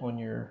impact on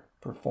your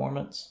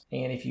performance.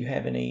 And if you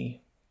have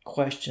any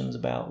questions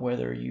about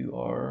whether you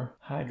are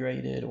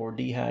hydrated or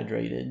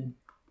dehydrated,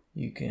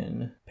 you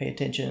can pay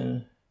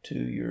attention to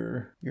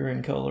your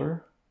urine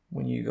color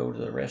when you go to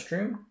the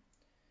restroom.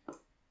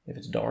 If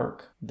it's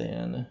dark,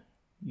 then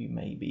you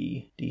may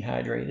be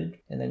dehydrated.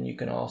 And then you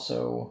can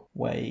also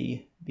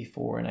weigh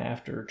before and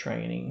after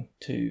training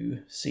to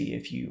see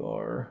if you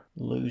are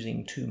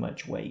losing too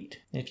much weight.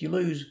 If you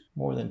lose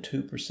more than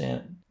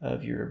 2%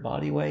 of your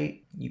body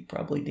weight, you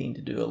probably need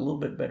to do a little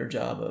bit better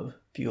job of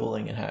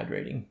fueling and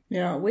hydrating.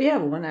 Yeah, we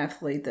have one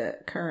athlete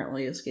that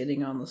currently is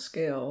getting on the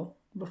scale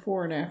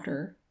before and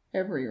after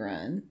every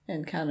run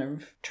and kind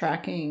of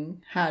tracking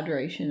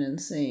hydration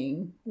and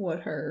seeing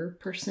what her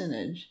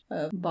percentage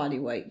of body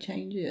weight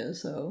change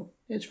is. So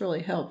it's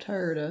really helped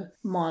her to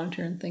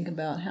monitor and think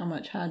about how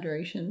much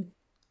hydration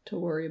to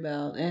worry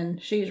about.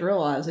 And she's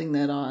realizing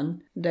that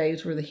on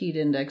days where the heat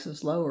index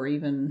is lower,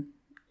 even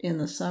in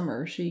the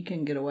summer, she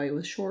can get away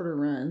with shorter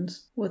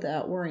runs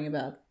without worrying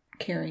about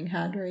carrying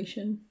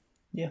hydration.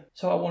 Yeah.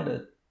 So I wanted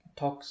to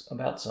talk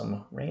about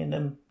some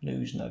random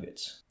news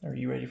nuggets. Are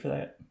you ready for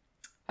that?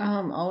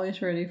 I'm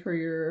always ready for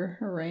your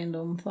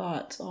random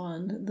thoughts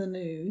on the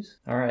news.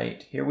 All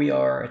right, here we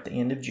are at the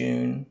end of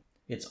June.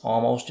 It's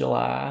almost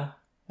July.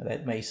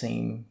 That may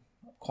seem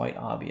quite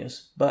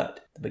obvious,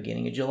 but the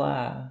beginning of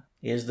July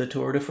is the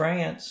Tour de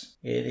France.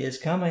 It is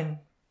coming.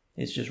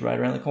 It's just right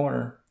around the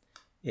corner.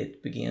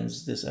 It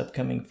begins this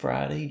upcoming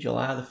Friday,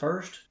 July the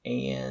 1st,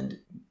 and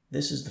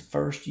this is the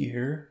first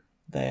year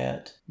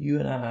that you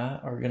and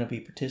I are going to be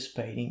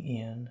participating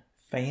in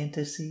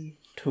Fantasy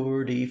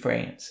Tour de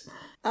France.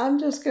 I'm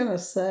just going to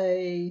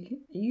say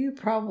you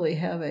probably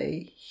have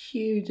a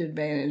huge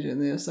advantage in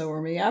this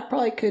over me. I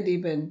probably could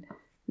even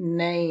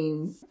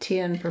name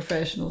 10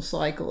 professional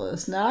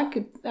cyclists. Now, I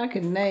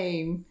could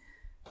name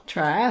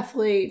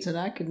triathletes and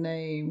I could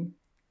name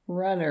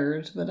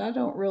runners, but I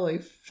don't really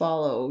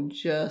follow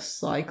just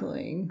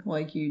cycling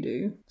like you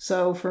do.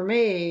 So for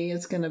me,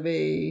 it's going to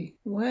be,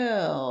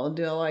 well,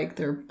 do I like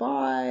their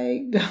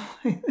bike?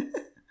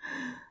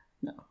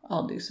 No,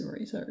 I'll do some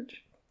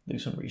research. Do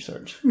some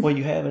research. Well,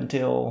 you have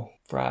until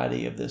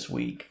Friday of this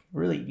week.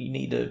 Really, you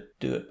need to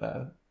do it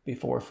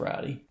before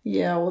Friday.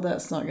 Yeah, well,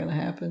 that's not going to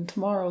happen.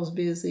 Tomorrow's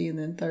busy, and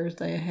then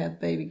Thursday I have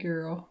baby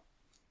girl.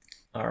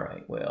 All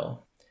right,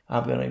 well,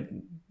 I'm going to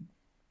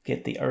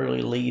get the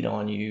early lead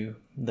on you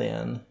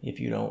then if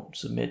you don't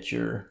submit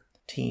your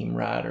team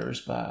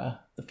riders by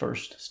the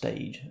first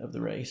stage of the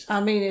race.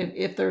 I mean,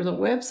 if there's a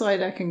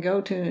website I can go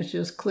to and it's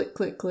just click,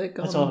 click, click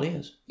on. That's all it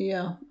is.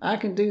 Yeah, I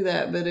can do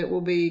that, but it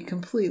will be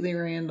completely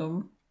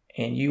random.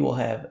 And you will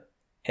have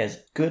as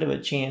good of a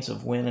chance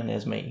of winning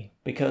as me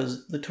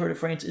because the Tour de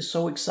France is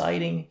so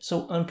exciting,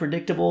 so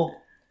unpredictable.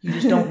 You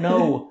just don't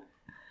know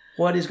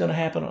what is going to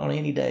happen on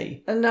any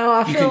day.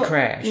 No, you could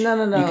crash.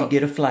 No. You could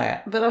get a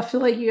flat. But I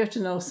feel like you have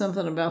to know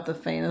something about the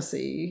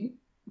fantasy,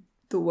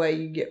 the way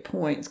you get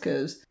points,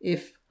 because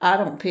if I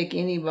don't pick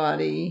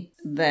anybody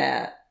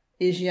that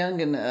is young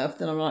enough,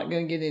 then I'm not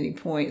going to get any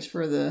points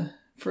for the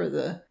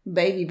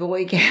baby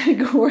boy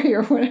category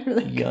or whatever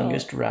they call it.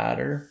 Youngest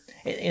rider.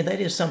 And that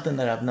is something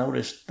that I've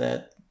noticed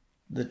that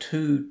the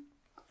two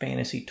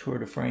Fantasy Tour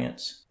de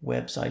France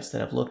websites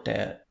that I've looked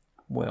at,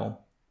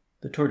 well,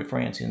 the Tour de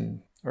France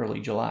in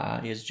early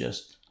July is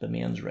just the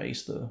men's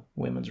race. The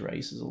women's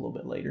race is a little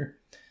bit later.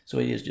 So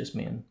it is just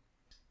men.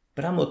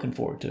 But I'm looking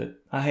forward to it.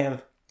 I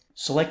have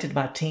selected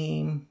my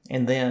team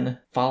and then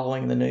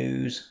following the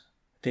news,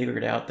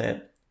 figured out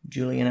that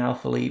Julian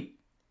Alaphilippe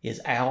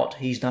is out.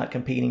 He's not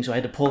competing, so I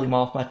had to pull him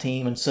off my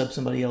team and sub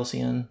somebody else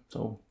in.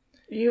 So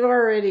you've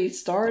already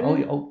started?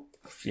 Oh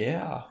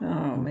yeah.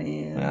 Oh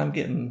man. I'm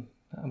getting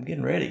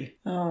ready.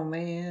 Oh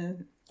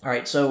man. All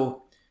right,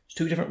 so there's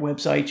two different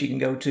websites you can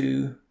go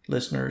to,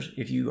 listeners,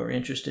 if you are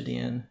interested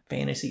in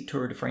Fantasy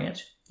Tour de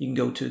France. You can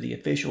go to the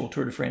official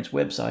Tour de France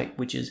website,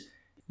 which is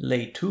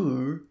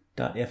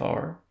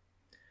letour.fr.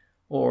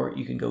 Or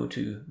you can go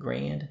to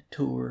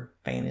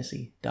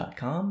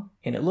grandtourfantasy.com.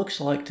 And it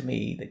looks like to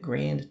me that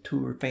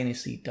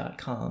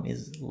grandtourfantasy.com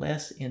is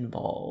less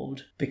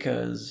involved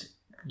because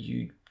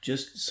you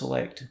just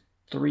select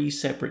 3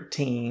 separate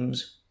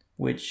teams,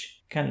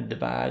 which kind of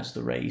divides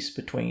the race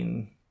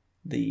between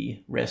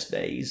the rest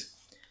days.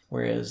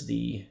 Whereas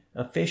the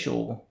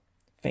official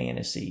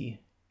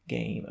fantasy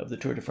game of the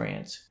Tour de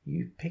France,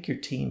 you pick your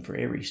team for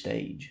every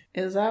stage.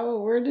 Is that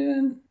what we're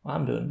doing?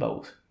 I'm doing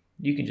both.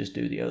 You can just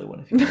do the other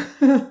one if you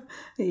want.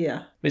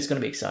 Yeah. But it's going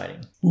to be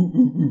exciting.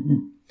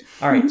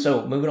 All right,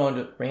 so moving on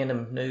to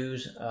random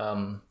news.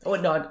 I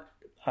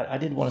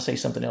did want to say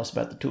something else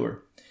about the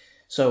tour.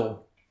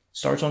 So, it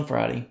starts on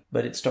Friday,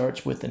 but it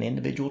starts with an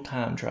individual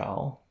time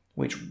trial,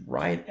 which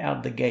right out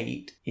of the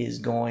gate is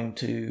going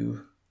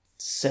to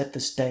set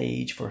the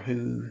stage for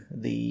who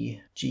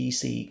the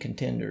GC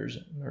contenders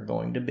are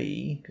going to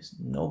be, because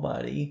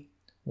nobody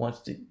wants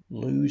to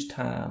lose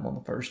time on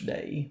the first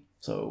day.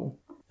 So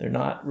They're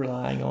not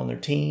relying on their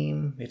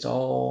team. It's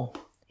all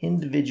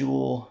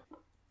individual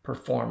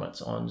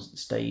performance on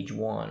stage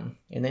 1.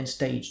 And then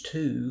stage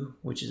 2,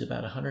 which is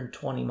about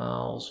 120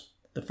 miles,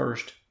 the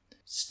first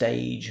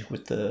stage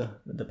with the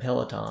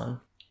peloton,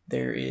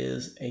 there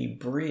is a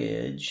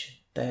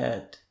bridge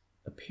that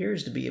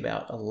appears to be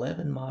about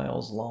 11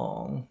 miles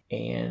long,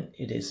 and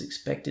it is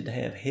expected to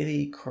have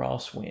heavy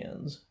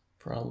crosswinds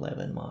for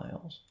 11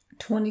 miles.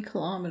 20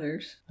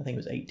 kilometers. I think it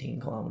was 18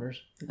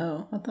 kilometers.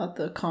 Oh, I thought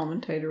the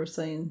commentator was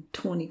saying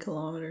 20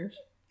 kilometers.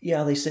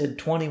 Yeah, they said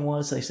 20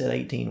 once, they said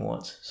 18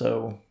 once.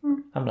 So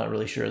I'm not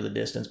really sure of the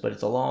distance, but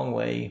it's a long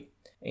way.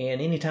 And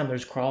anytime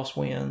there's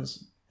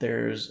crosswinds,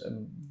 there's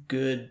a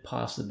good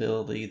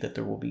possibility that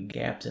there will be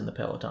gaps in the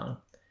peloton.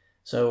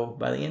 So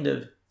by the end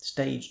of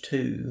stage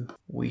 2,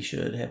 we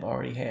should have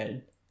already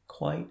had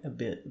quite a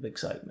bit of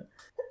excitement.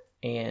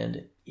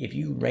 And if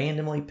you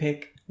randomly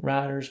pick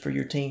riders for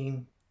your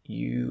team,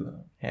 you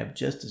have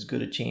just as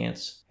good a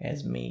chance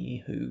as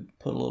me, who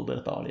put a little bit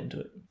of thought into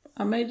it.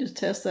 I may just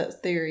test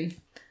that theory.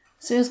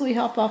 As soon as we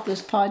hop off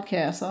this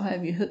podcast, I'll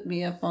have you hook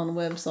me up on the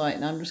website,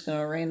 and I'm just going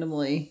to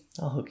randomly...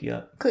 I'll hook you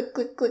up. Click,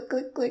 click, click,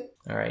 click, click.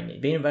 All right.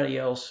 If anybody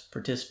else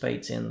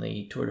participates in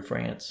the Tour de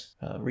France,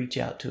 reach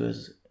out to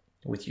us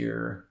with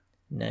your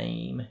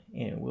name,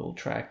 and we'll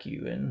track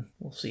you, and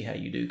we'll see how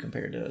you do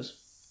compared to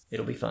us.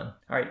 It'll be fun.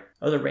 All right.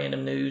 Other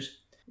random news.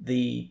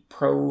 The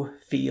pro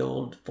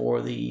field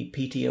for the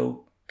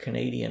PTO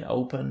Canadian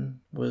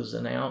Open was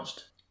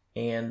announced,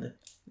 and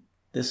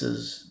this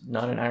is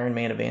not an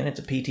Ironman event. It's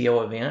a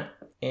PTO event,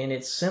 and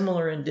it's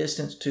similar in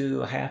distance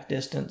to a half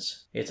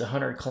distance. It's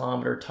 100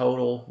 kilometer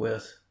total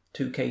with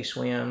 2K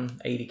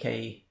swim,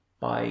 80K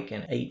bike,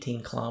 and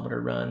 18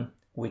 kilometer run,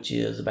 which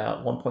is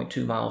about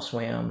 1.2 mile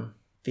swim,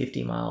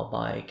 50 mile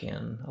bike,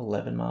 and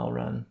 11 mile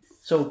run.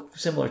 So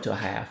similar to a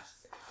half.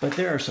 But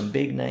there are some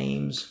big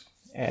names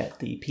at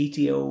the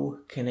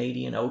PTO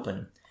Canadian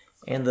Open,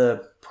 and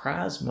the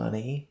prize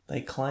money, they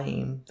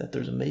claim that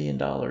there's $1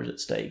 million at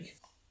stake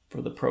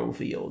for the pro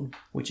field,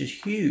 which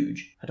is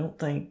huge. I don't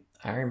think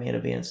Ironman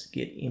events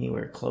get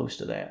anywhere close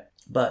to that.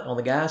 But on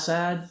the guy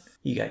side,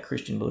 you got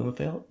Christian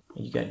Blumenfeld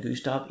and you got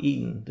Gustav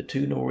Iden, the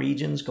two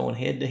Norwegians going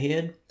head to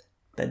head.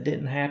 That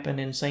didn't happen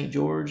in St.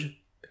 George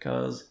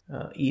because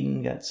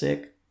Iden got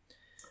sick.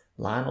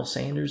 Lionel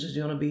Sanders is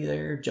going to be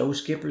there. Joe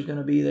Skipper's going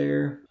to be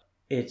there.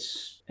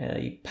 It's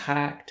a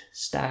packed,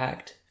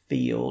 stacked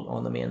field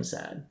on the men's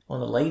side. On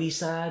the ladies'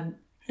 side...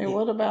 Hey,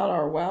 what about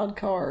our wild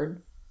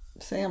card?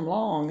 Sam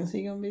Long, is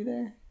he going to be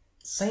there?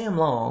 Sam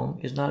Long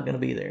is not going to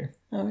be there.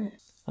 Okay.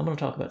 I'm going to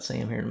talk about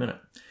Sam here in a minute.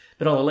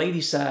 But on the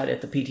ladies' side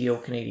at the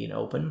PTO Canadian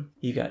Open,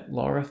 you got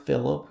Laura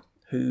Philipp,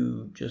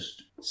 who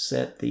just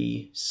set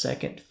the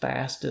second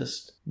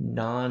fastest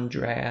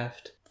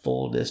non-draft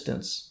full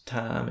distance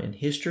time in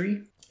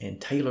history.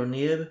 And Taylor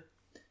Knibb,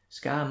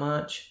 Sky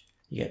Munch.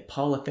 You got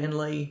Paula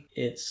Findlay.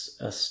 It's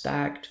a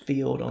stacked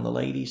field on the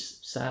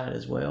ladies' side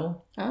as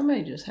well. I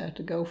may just have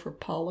to go for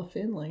Paula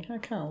Findlay. I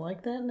kind of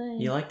like that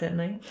name. You like that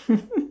name?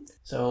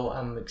 So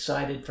I'm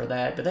excited for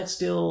that, but that's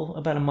still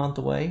about a month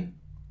away.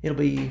 It'll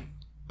be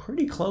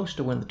pretty close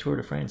to when the Tour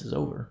de France is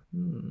over.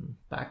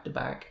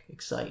 Back-to-back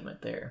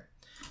excitement there.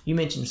 You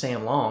mentioned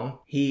Sam Long.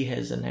 He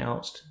has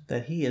announced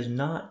that he is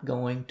not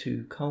going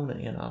to Kona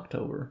in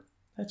October.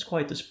 That's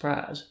quite the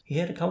surprise. He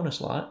had a Kona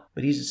slot,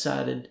 but he's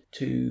decided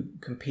to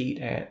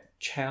compete at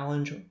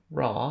Challenge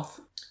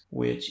Roth,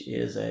 which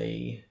is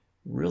a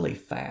really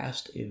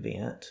fast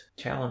event.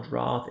 Challenge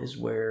Roth is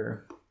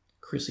where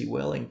Chrissy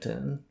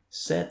Wellington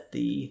set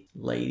the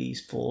ladies'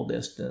 full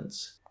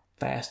distance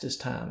fastest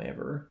time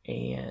ever.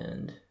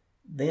 And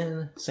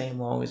then Sam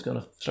Long is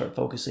going to start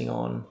focusing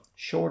on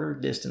shorter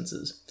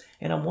distances.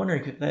 And I'm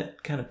wondering if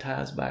that kind of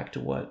ties back to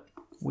what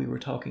we were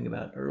talking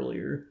about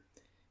earlier.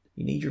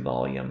 You need your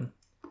volume,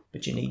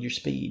 but you need your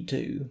speed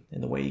too.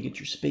 And the way you get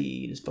your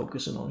speed is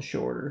focusing on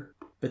shorter.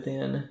 But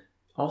then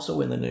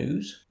also in the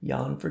news,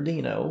 Jan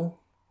Frodeno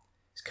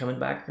is coming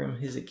back from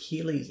his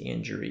Achilles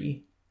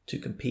injury to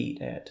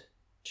compete at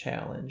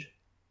Challenge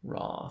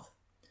Roth.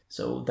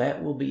 So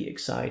that will be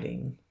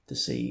exciting to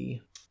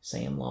see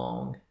Sam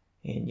Long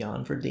and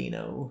Jan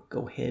Frodeno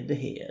go head to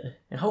head.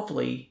 And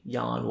hopefully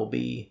Jan will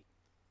be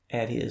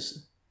at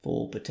his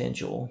full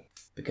potential,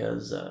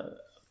 because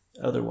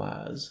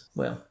otherwise,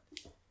 well,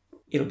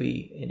 it'll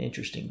be an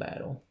interesting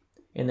battle.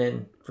 And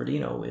then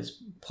Frodeno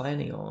is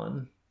planning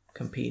on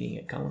competing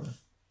at Kona.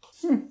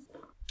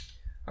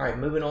 All right,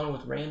 moving on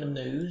with random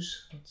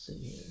news. Let's see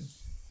here.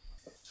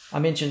 I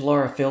mentioned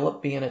Laura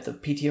Philipp being at the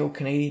PTO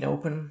Canadian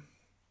Open.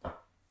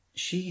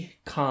 She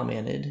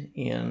commented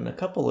in a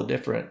couple of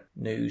different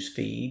news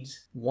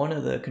feeds. One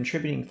of the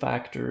contributing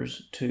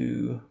factors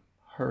to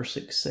her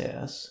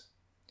success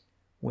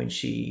when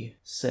she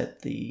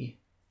set the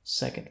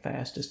second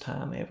fastest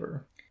time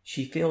ever.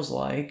 She feels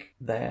like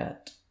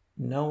that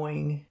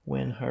knowing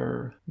when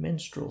her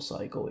menstrual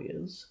cycle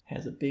is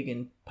has a big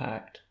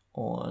impact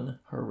on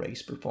her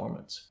race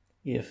performance.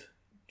 If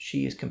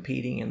she is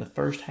competing in the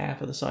first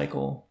half of the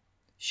cycle,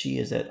 she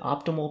is at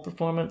optimal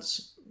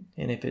performance.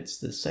 And if it's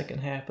the second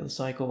half of the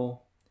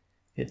cycle,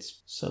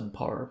 it's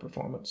subpar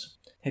performance.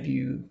 Have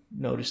you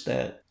noticed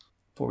that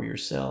for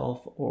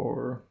yourself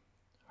or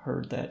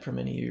heard that from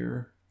any of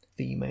your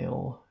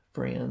female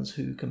friends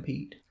who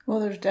compete? Well,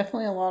 there's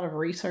definitely a lot of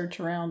research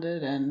around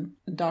it, and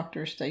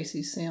Dr.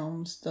 Stacy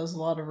Sims does a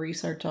lot of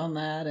research on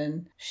that,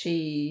 and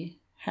she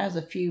has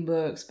a few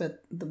books,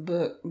 but the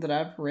book that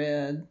I've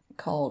read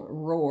called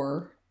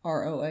Roar,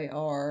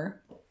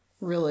 R-O-A-R,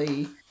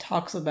 really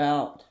talks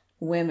about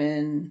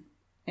women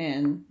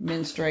and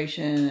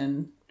menstruation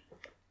and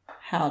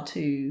how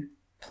to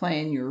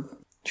plan your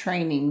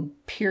training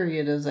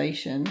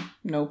periodization,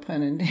 no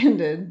pun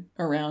intended,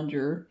 around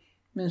your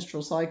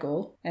menstrual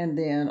cycle, and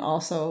then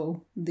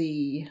also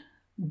the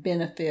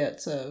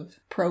benefits of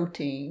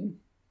protein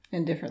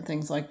and different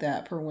things like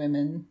that for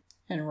women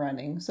and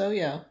running. So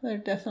yeah,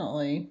 there's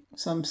definitely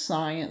some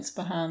science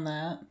behind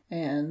that.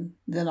 And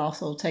then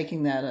also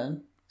taking that a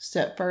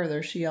step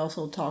further, she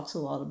also talks a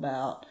lot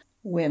about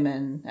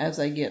women as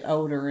they get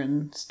older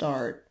and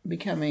start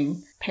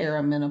becoming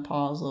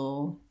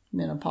perimenopausal,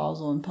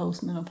 menopausal, and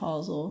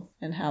postmenopausal,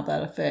 and how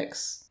that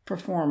affects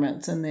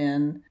performance, and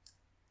then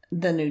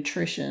the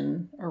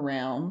nutrition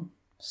around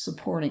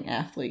supporting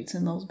athletes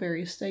in those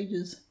various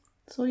stages.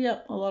 So,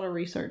 yep, a lot of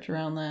research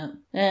around that.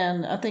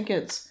 And I think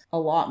it's a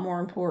lot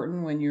more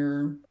important when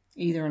you're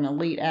either an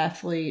elite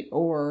athlete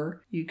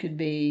or you could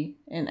be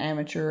an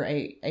amateur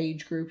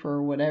age group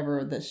or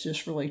whatever that's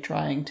just really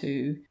trying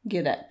to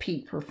get at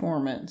peak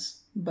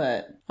performance.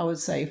 But I would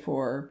say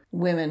for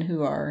women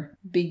who are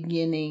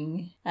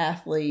beginning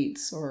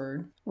athletes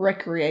or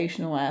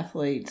recreational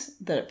athletes,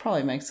 that it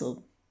probably makes a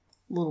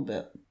little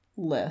bit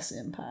less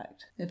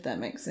impact, if that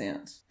makes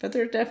sense. But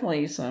there's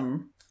definitely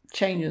some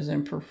changes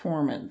in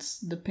performance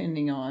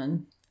depending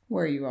on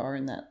where you are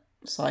in that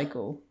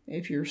cycle,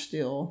 if you're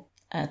still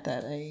at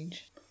that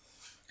age.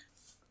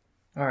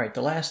 All right,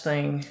 the last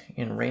thing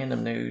in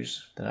random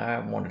news that I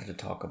wanted to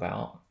talk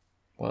about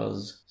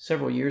was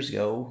several years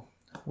ago,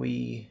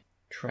 we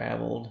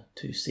traveled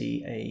to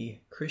see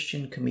a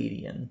Christian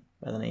comedian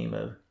by the name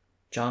of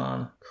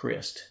John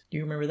Crist. Do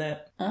you remember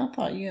that? I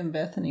thought you and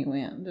Bethany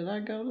went. Did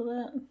I go to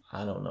that?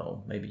 I don't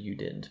know. Maybe you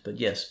didn't. But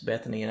yes,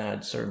 Bethany and I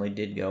certainly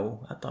did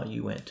go. I thought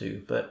you went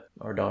too. But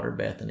our daughter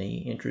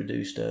Bethany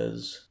introduced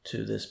us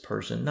to this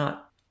person.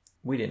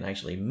 We didn't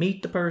actually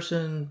meet the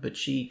person, but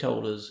she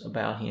told us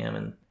about him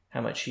and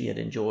how much she had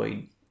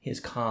enjoyed his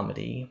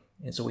comedy.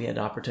 And so we had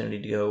the opportunity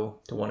to go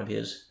to one of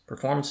his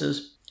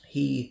performances.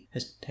 He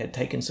had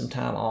taken some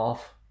time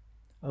off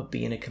of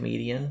being a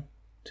comedian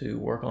to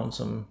work on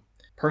some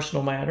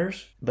personal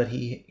matters, but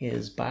he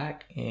is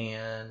back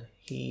and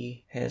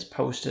he has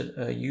posted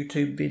a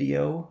YouTube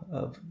video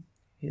of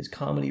his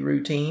comedy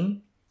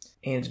routine,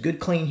 and it's good,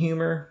 clean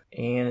humor,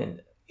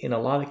 and in a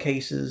lot of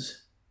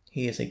cases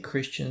he is a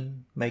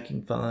Christian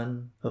making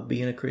fun of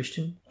being a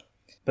Christian.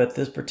 But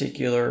this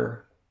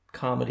particular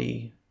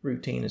comedy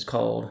routine is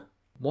called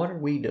What Are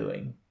We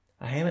Doing?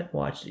 I haven't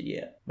watched it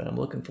yet, but I'm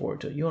looking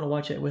forward to it. You want to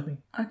watch that with me?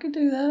 I could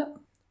do that.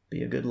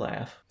 Be a good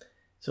laugh.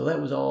 So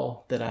that was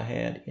all that I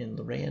had in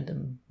the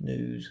random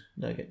news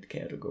nugget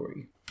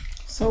category.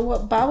 So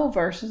what Bible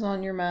verse is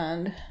on your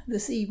mind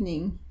this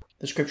evening?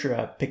 The scripture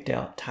I picked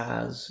out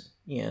ties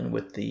in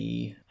with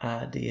the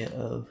idea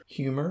of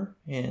humor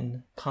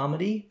and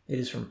comedy. It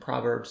is from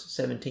Proverbs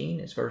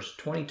 17. It's verse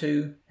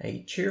 22.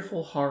 A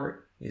cheerful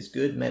heart is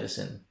good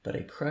medicine, but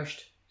a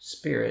crushed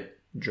spirit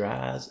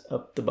dries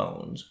up the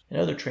bones. And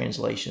other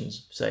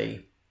translations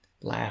say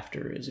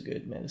laughter is a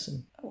good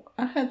medicine.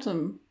 I had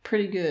some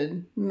pretty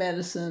good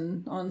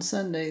medicine on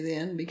Sunday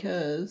then,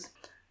 because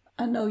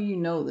I know you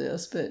know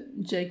this,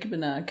 but Jacob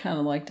and I kind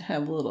of like to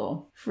have a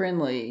little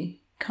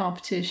friendly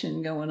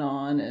competition going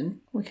on,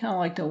 and we kind of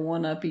like to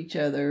one-up each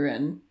other.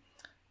 And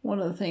one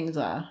of the things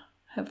I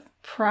have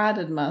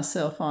prided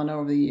myself on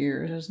over the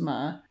years is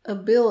my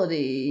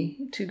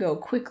ability to go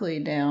quickly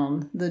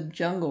down the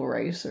Jungle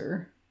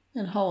Racer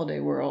in Holiday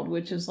World,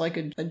 which is like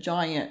a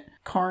giant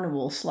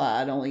carnival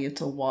slide, only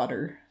it's a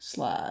water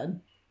slide.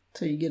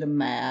 So you get a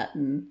mat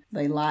and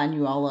they line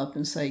you all up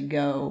and say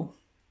go.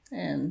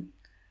 And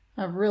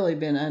I've really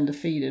been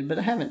undefeated, but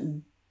I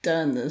haven't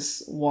done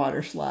this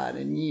water slide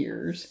in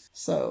years.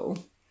 So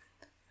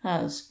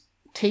I was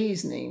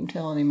teasing him,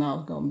 telling him I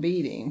was going to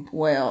beat him.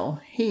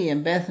 Well, he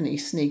and Bethany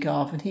sneak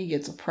off and he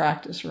gets a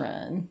practice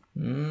run.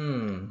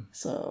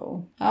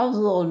 So I was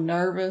a little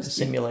nervous. A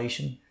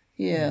simulation.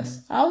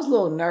 Yes. I was a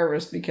little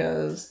nervous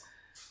because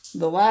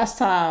the last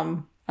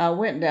time I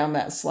went down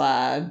that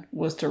slide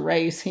was to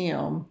race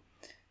him,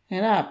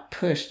 and I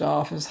pushed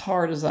off as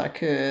hard as I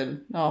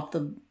could off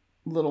the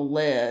little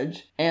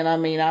ledge. And I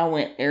mean, I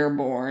went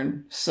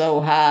airborne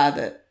so high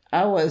that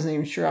I wasn't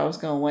even sure I was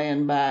going to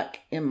land back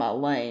in my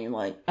lane.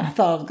 Like, I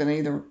thought I was going to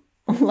either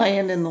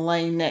land in the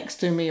lane next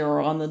to me or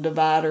on the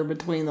divider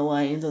between the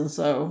lanes. And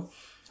so...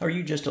 Are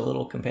you just a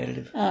little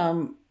competitive?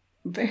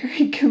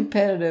 Very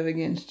competitive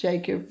against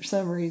Jacob for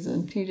some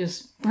reason. He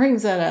just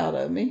brings that out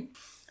of me.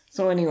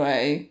 So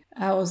anyway,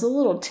 I was a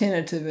little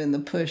tentative in the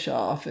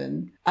push-off,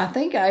 and I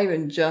think I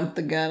even jumped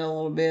the gun a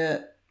little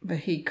bit But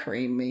he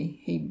creamed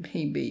me.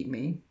 He beat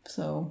me.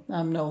 So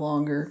I'm no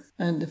longer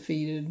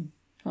undefeated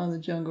on the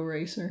Jungle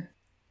Racer.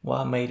 Well,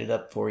 I made it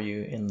up for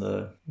you in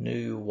the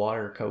new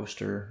water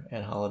coaster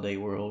at Holiday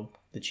World,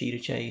 the Cheetah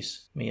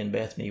Chase. Me and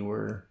Bethany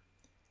were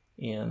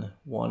in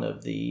one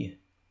of the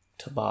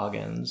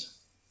toboggans,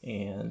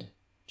 and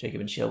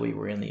Jacob and Shelby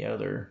were in the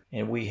other.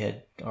 And we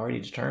had already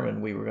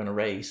determined we were going to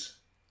race,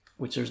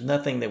 which there's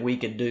nothing that we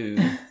could do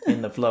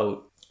in the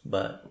float,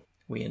 but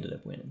we ended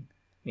up winning,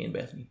 me and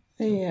Bethany.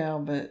 Yeah,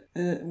 but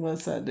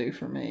what's that do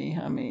for me?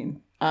 I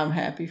mean, I'm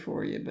happy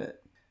for you,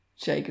 but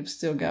Jacob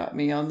still got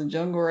me on the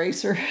Jungle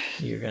Racer.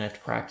 You're going to have to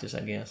practice, I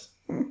guess.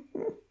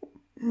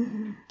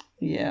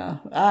 Yeah,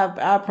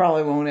 I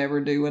probably won't ever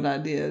do what I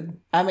did.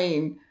 I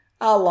mean,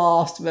 I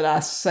lost, but I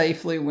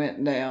safely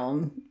went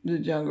down the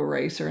Jungle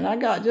Racer, and I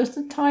got just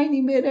a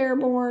tiny bit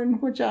airborne,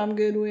 which I'm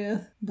good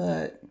with.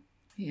 But,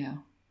 yeah.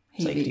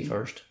 Safety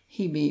first.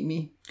 He beat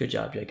me. Good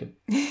job, Jacob.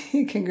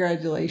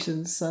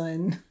 Congratulations,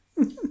 son.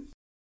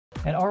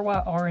 At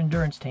RYR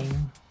Endurance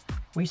Team,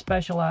 we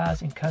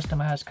specialize in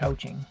customized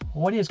coaching.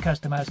 What is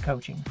customized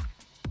coaching?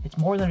 It's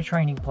more than a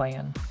training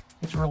plan.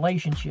 It's a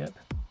relationship.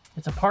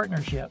 It's a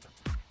partnership.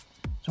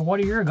 So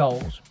what are your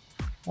goals?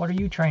 What are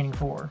you training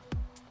for?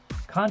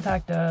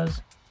 Contact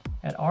us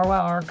at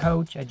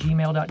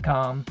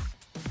ryrcoach@gmail.com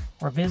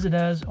or visit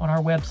us on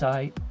our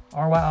website,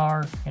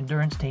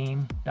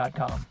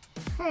 ryenduranceteam.com.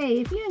 Hey,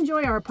 if you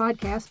enjoy our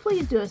podcast,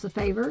 please do us a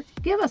favor.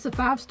 Give us a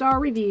 5-star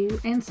review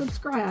and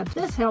subscribe.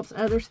 This helps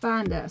others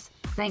find us.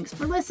 Thanks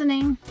for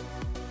listening.